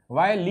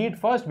 Why lead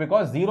first?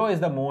 Because zero is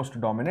the most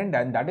dominant,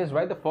 and that is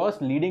why the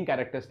first leading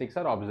characteristics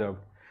are observed.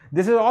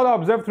 This is all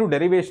observed through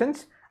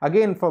derivations.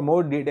 Again, for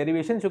more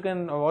derivations, you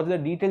can watch the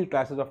detailed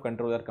classes of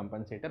controller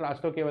compensator.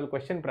 आज तो केवल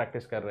question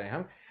practice कर रहे हैं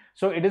हम.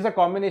 So it is a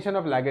combination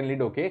of lag and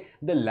lead. Okay,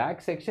 the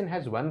lag section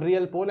has one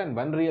real pole and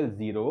one real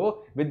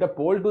zero with the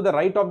pole to the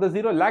right of the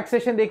zero. Lag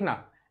section देखना,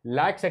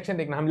 lag section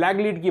देखना. हम lag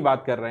lead की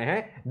बात कर रहे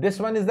हैं. This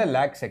one is the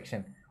lag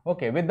section.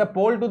 Okay, with the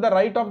pole to the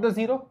right of the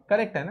zero.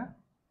 Correct है ना?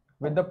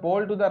 With the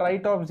pole to the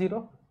right of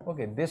zero.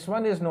 Okay, this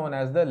one is known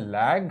as the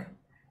lag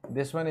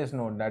this one is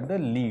known that the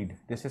lead,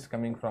 this is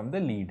coming from the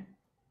lead,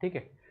 ठीक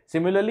है.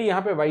 Similarly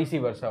यहाँ पे vice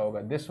versa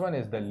होगा, this one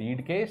is the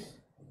lead case,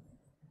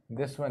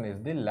 this one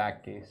is the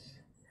lag case.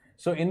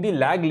 So in the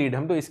lag lead,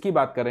 हम तो इसकी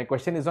बात कर रहे हैं,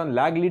 question is on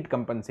lag lead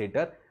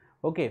compensator.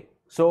 Okay,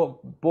 so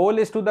pole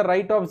is to the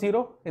right of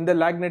 0 in the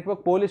lag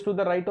network, pole is to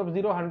the right of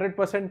 0,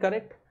 100%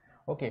 correct.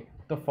 Okay,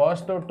 तो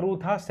first तो true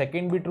था,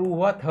 second भी true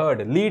हुआ,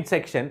 third lead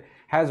section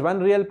has one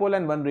real pole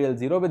and one real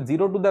 0 with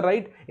 0 to the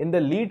right. In the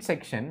lead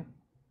section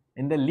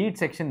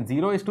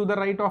 0 is to the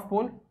right of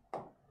pole,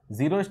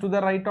 0 is to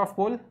the right of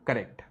pole,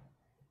 correct.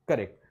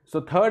 So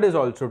third is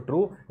also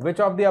true. Which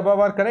of the above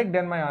are correct?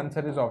 Then my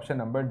answer is option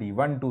number D,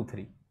 1, 2,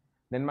 3.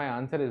 Then my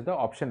answer is the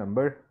option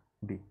number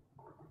D.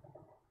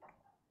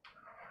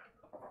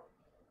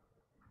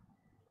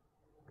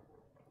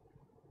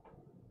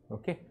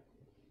 Okay,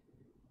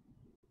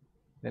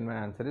 then my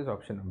answer is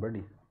option number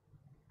D.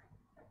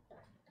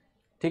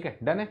 ठीक है,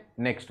 done है.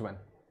 Next one,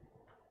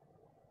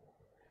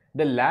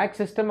 the lag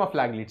system of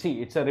lag lead. See,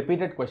 it's a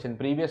repeated question.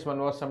 Previous one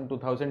was some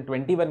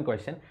 2021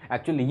 question.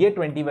 Actually ये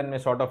 21 में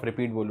sort of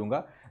repeat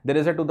बोलूँगा. There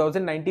is a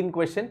 2019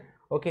 question.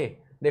 Okay,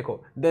 देखो,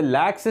 the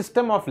lag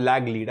system of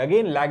lag lead.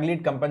 Again lag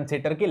lead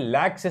compensator के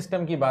lag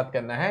system की बात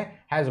करना है.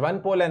 Has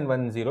one pole and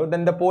one zero.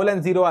 Then the pole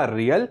and zero are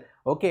real.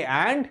 Okay,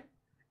 and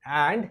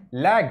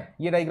lag,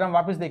 ये diagram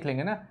वापस देख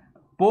लेंगे ना.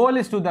 Pole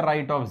is to the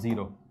right of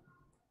 0.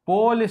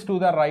 Pole is to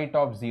the right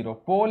of 0.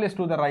 Pole is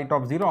to the right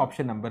of 0.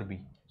 Option number B.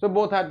 So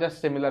both are just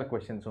similar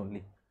questions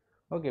only.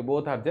 Okay,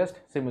 both are just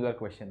similar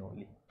question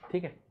only.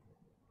 ठीक है,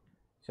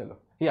 चलो.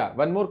 Yeah,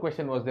 one more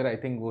question was there. I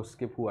think वो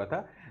skip हुआ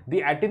था.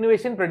 The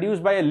attenuation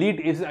produced by a lead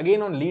is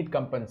again on lead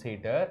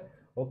compensator.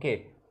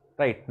 Okay,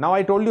 right. Now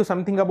I told you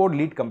something about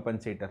lead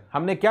compensator.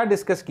 हमने क्या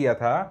discuss किया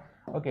था?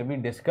 Okay, we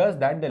discussed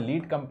that the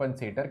lead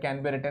compensator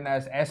can be written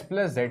as S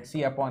plus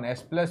ZC upon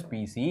S plus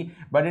PC,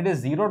 but it is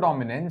zero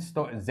dominance,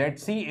 so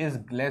ZC is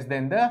less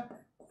than the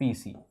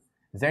PC.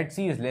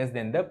 ZC is less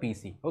than the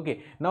PC.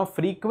 Okay, now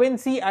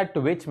frequency at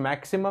which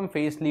maximum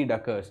phase lead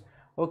occurs.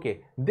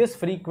 Okay, this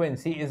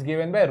frequency is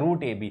given by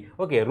root AB.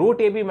 Okay, root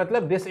AB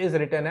matlab this is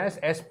written as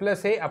S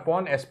plus A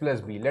upon S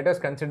plus B. Let us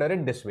consider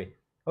it this way.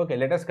 Okay,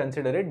 let us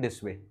consider it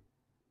this way.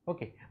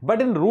 Okay,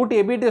 but in root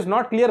AB it is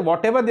not clear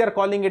whatever they are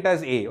calling it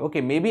as A. Okay,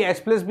 maybe S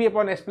plus B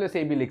upon S plus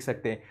AB लिख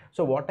सकते हैं.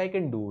 So what I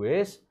can do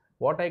is,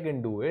 what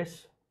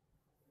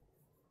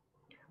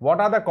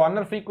are the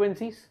corner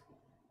frequencies?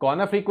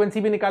 Corner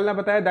frequency भी निकालना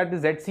बताया, that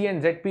is ZC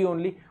and ZP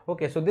only.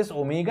 Okay, so this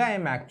omega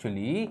m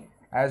actually,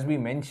 as we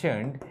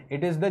mentioned,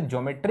 it is the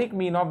geometric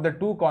mean of the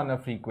two corner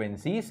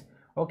frequencies.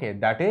 Okay,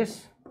 that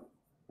is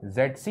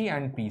ZC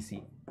and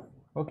PC.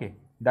 Okay,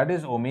 that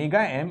is omega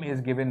m is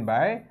given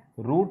by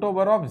root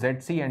over of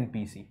ZC and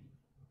PC.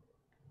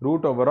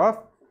 Root over of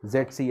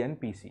ZC and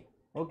PC.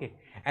 Okay,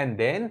 and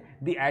then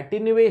the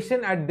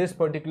attenuation at this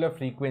particular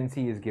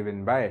frequency is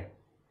given by,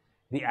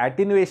 the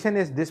attenuation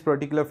is this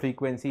particular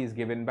frequency is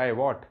given by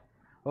what?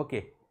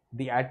 Okay,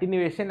 the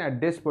attenuation at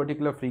this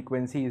particular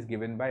frequency is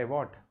given by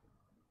what?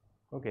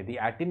 Okay, the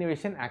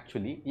attenuation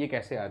actually, ये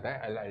कैसे आता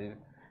है? I'll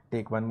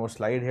take one more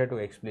slide here to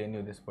explain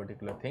you this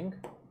particular thing.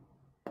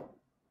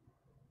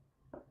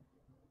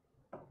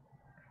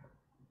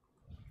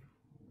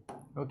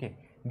 Okay,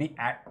 the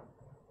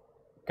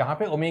कहाँ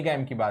पे omega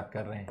m की बात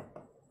कर रहे हैं?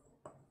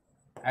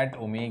 At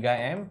omega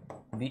m,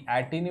 the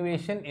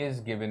attenuation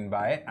is given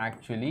by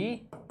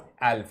actually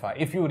alpha.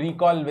 If you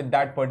recall with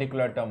that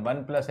particular term,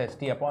 1 plus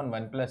st upon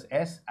 1 plus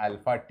s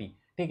alpha t.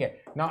 ठीक है.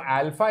 Now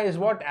alpha is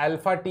what?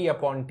 Alpha t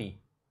upon t.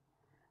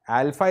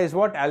 Alpha is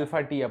what?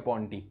 Alpha t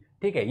upon t.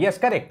 ठीक है. Yes,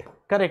 correct.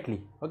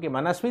 Correctly. Okay,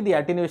 Manasvi, the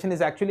attenuation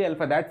is actually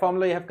alpha. That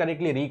formula you have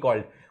correctly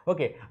recalled.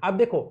 Okay. अब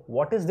देखो,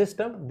 what is this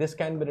term? This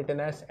can be written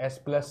as s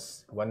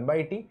plus 1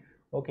 by t.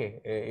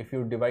 Okay. If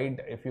you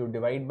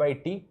divide by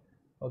t.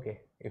 Okay.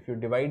 If you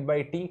divide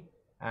by t,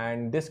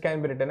 and this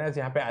can be written as,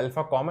 यहाँ पे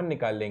alpha common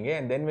निकाल लेंगे,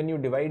 and then when you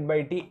divide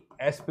by t,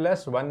 s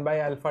plus 1 by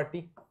alpha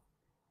t.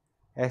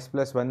 S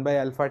plus 1 by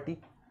alpha t.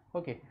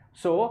 Okay.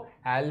 So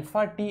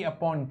alpha t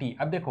upon t.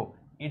 अब देखो,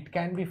 it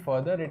can be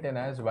further written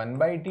as 1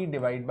 by t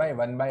divided by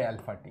 1 by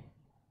alpha t.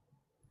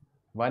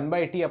 1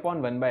 by t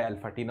upon 1 by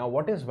alpha t. Now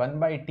what is 1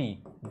 by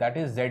t? That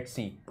is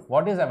ZC.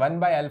 What is a 1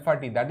 by alpha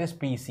t? That is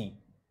PC.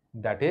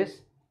 That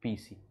is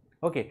PC.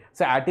 Okay.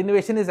 So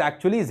attenuation is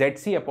actually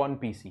ZC upon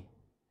PC.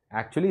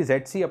 Actually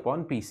ZC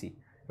upon PC.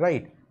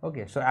 Right.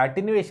 Okay. So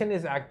attenuation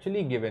is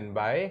actually given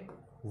by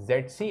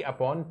ZC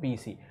upon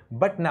PC.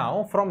 But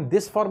now from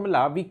this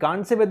formula we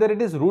can't say whether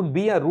it is root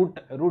B or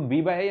root B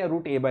by A or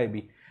root A by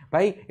B.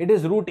 Bhai, it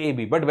is root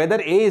AB. But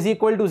whether A is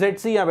equal to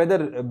ZC or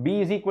whether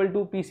B is equal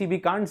to PC, we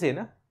can't say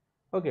na.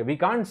 Okay, we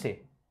can't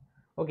say.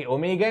 Okay,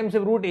 omega m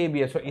सिर्फ root AB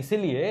है. So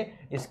इसीलिए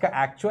इसका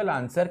actual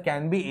answer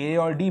can be A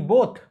or D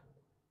both.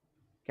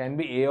 Can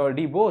be A or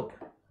D both.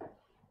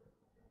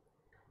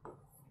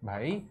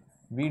 Bhai,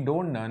 we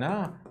don't know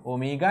na.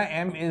 Omega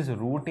m is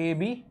root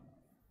AB,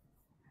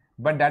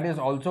 but that is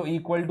also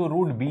equal to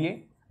root BA.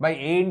 by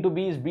A into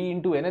B is B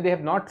into A. They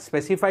have not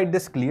specified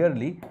this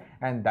clearly,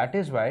 and that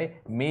is why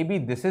maybe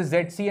this is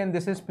ZC and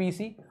this is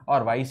PC,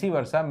 or vice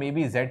versa.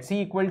 Maybe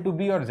ZC equal to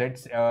B or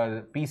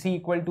PC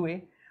equal to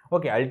A.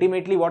 Okay,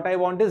 ultimately what I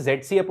want is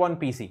ZC upon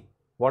PC.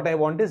 What I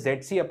want is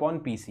ZC upon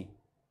PC.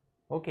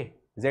 Okay,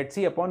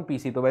 ZC upon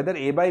PC. So whether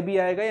A by B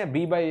aayega ya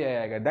B by A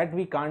aayega, that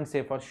we can't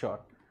say for sure.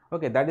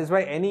 Okay, that is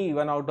why any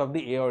one out of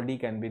the A or D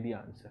can be the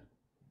answer.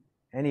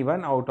 Any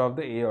one out of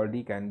the A or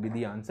D can be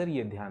the answer.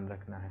 ये ध्यान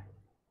रखना है.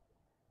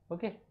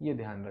 Okay, ये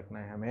ध्यान रखना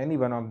है हमें. Any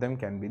one of them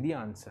can be the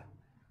answer.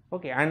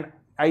 Okay, and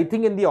I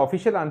think in the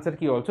official answer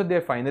key also they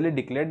finally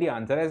declared the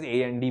answer as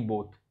A and D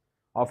both.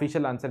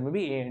 Official answer में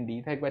भी A and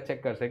D था. एक बार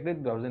check कर सकते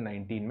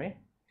 2019 में.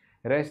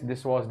 Rest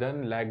this was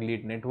done lag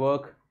lead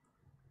network.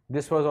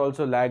 This was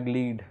also lag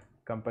lead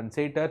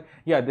compensator.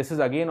 Yeah, this is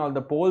again all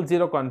the pole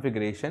 0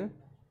 configuration.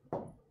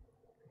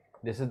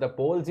 This is the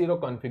pole 0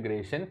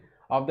 configuration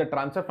of the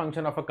transfer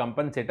function of a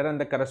compensator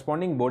and the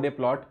corresponding Bode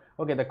plot.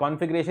 Okay, the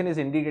configuration is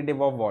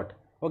indicative of what?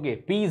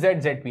 Okay,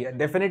 PZZP.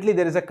 Definitely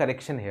there is a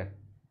correction here.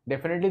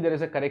 Definitely there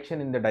is a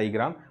correction in the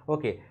diagram.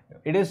 Okay,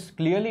 it is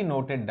clearly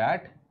noted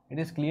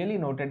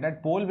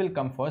that pole will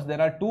come first.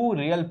 There are two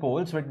real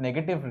poles with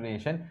negative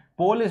relation.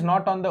 Pole is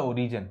not on the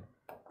origin.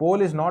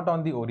 Pole is not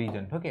on the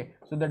origin. Okay,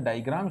 so the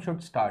diagram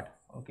should start.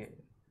 Okay,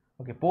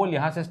 pole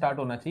यहाँ से start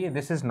होना चाहिए.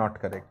 This is not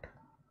correct.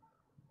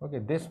 Okay,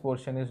 this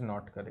portion is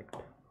not correct.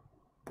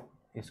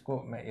 इसको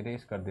मैं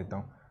erase कर देता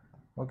हूँ.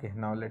 Okay,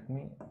 now let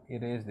me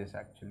erase this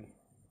actually.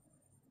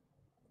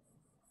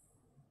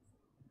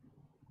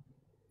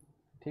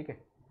 ठीक है.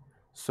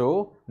 So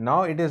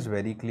now it is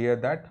very clear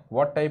that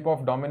what type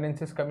of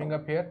dominance is coming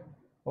up here.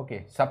 Okay,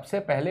 सबसे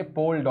पहले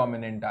pole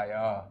dominant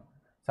आया.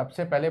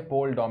 सबसे पहले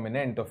pole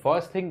dominant. तो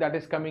first thing that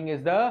is coming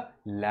is the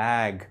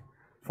lag.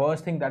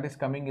 First thing that is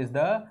coming is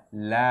the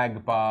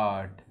lag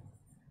part.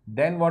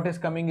 Then what is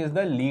coming is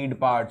the lead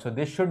part. So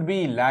this should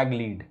be lag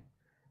lead.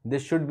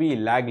 This should be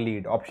lag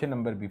lead. Option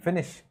number B.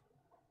 Finish.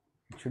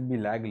 It should be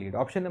lag lead.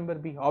 Option number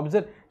B.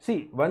 Observe.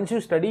 See, once you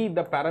study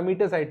the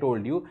parameters I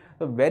told you,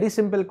 the very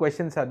simple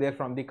questions are there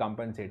from the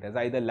compensators.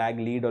 Either lag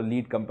lead or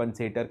lead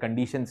compensator.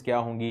 Conditions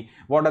kya hongi?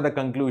 What are the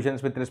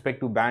conclusions with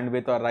respect to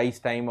bandwidth or rise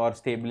time or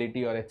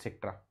stability or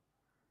etc.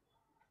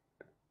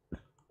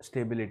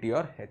 Stability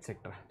or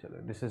etc.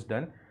 Chalo, this is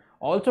done.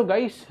 Also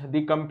guys,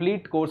 the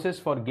complete courses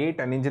for GATE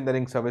and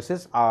engineering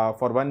services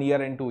for 1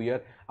 year and 2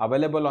 year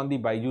available on the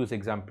BYJU'S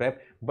exam prep,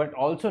 but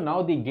also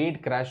now the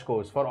GATE crash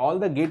course for all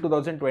the GATE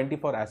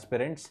 2024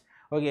 aspirants.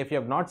 Okay, if you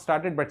have not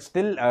started but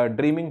still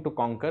dreaming to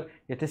conquer,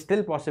 it is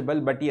still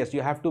possible, but yes,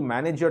 you have to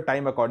manage your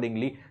time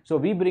accordingly. So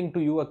we bring to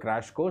you a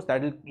crash course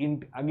that will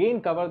again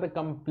cover the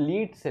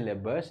complete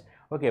syllabus.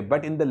 Okay,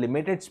 but in the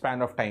limited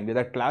span of time,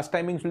 the class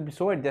timings will be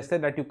so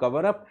adjusted that you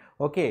cover up.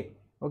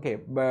 Okay,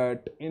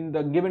 but in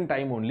the given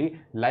time only.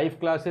 Live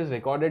classes,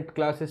 recorded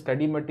classes,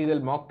 study material,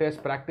 mock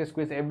test, practice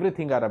quiz,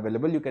 everything are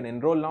available. You can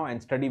enroll now and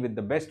study with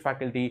the best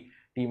faculty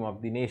team of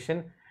the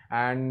nation.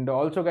 And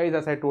also guys,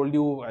 as I told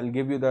you, I'll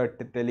give you the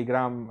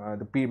telegram,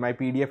 my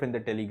PDF in the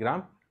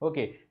telegram.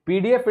 Okay,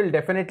 PDF will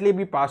definitely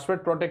be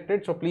password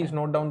protected, so please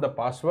note down the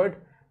password.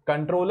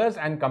 Controllers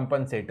and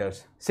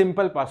compensators.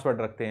 Simple password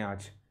रखते हैं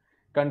आज.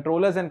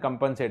 Controllers and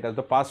compensators.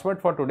 The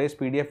password for today's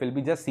PDF will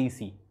be just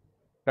CC.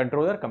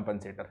 Controller,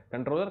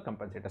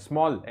 compensator,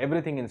 small,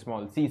 everything in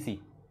small, CC.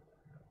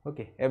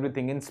 Okay,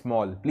 everything in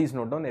small. Please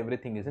note down,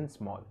 everything is in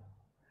small.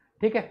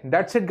 Okay,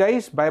 that's it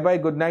guys. Bye bye,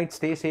 good night,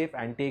 stay safe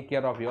and take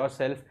care of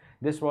yourself.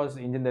 This was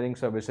engineering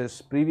services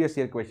previous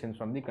year questions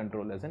from the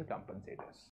controllers and compensators.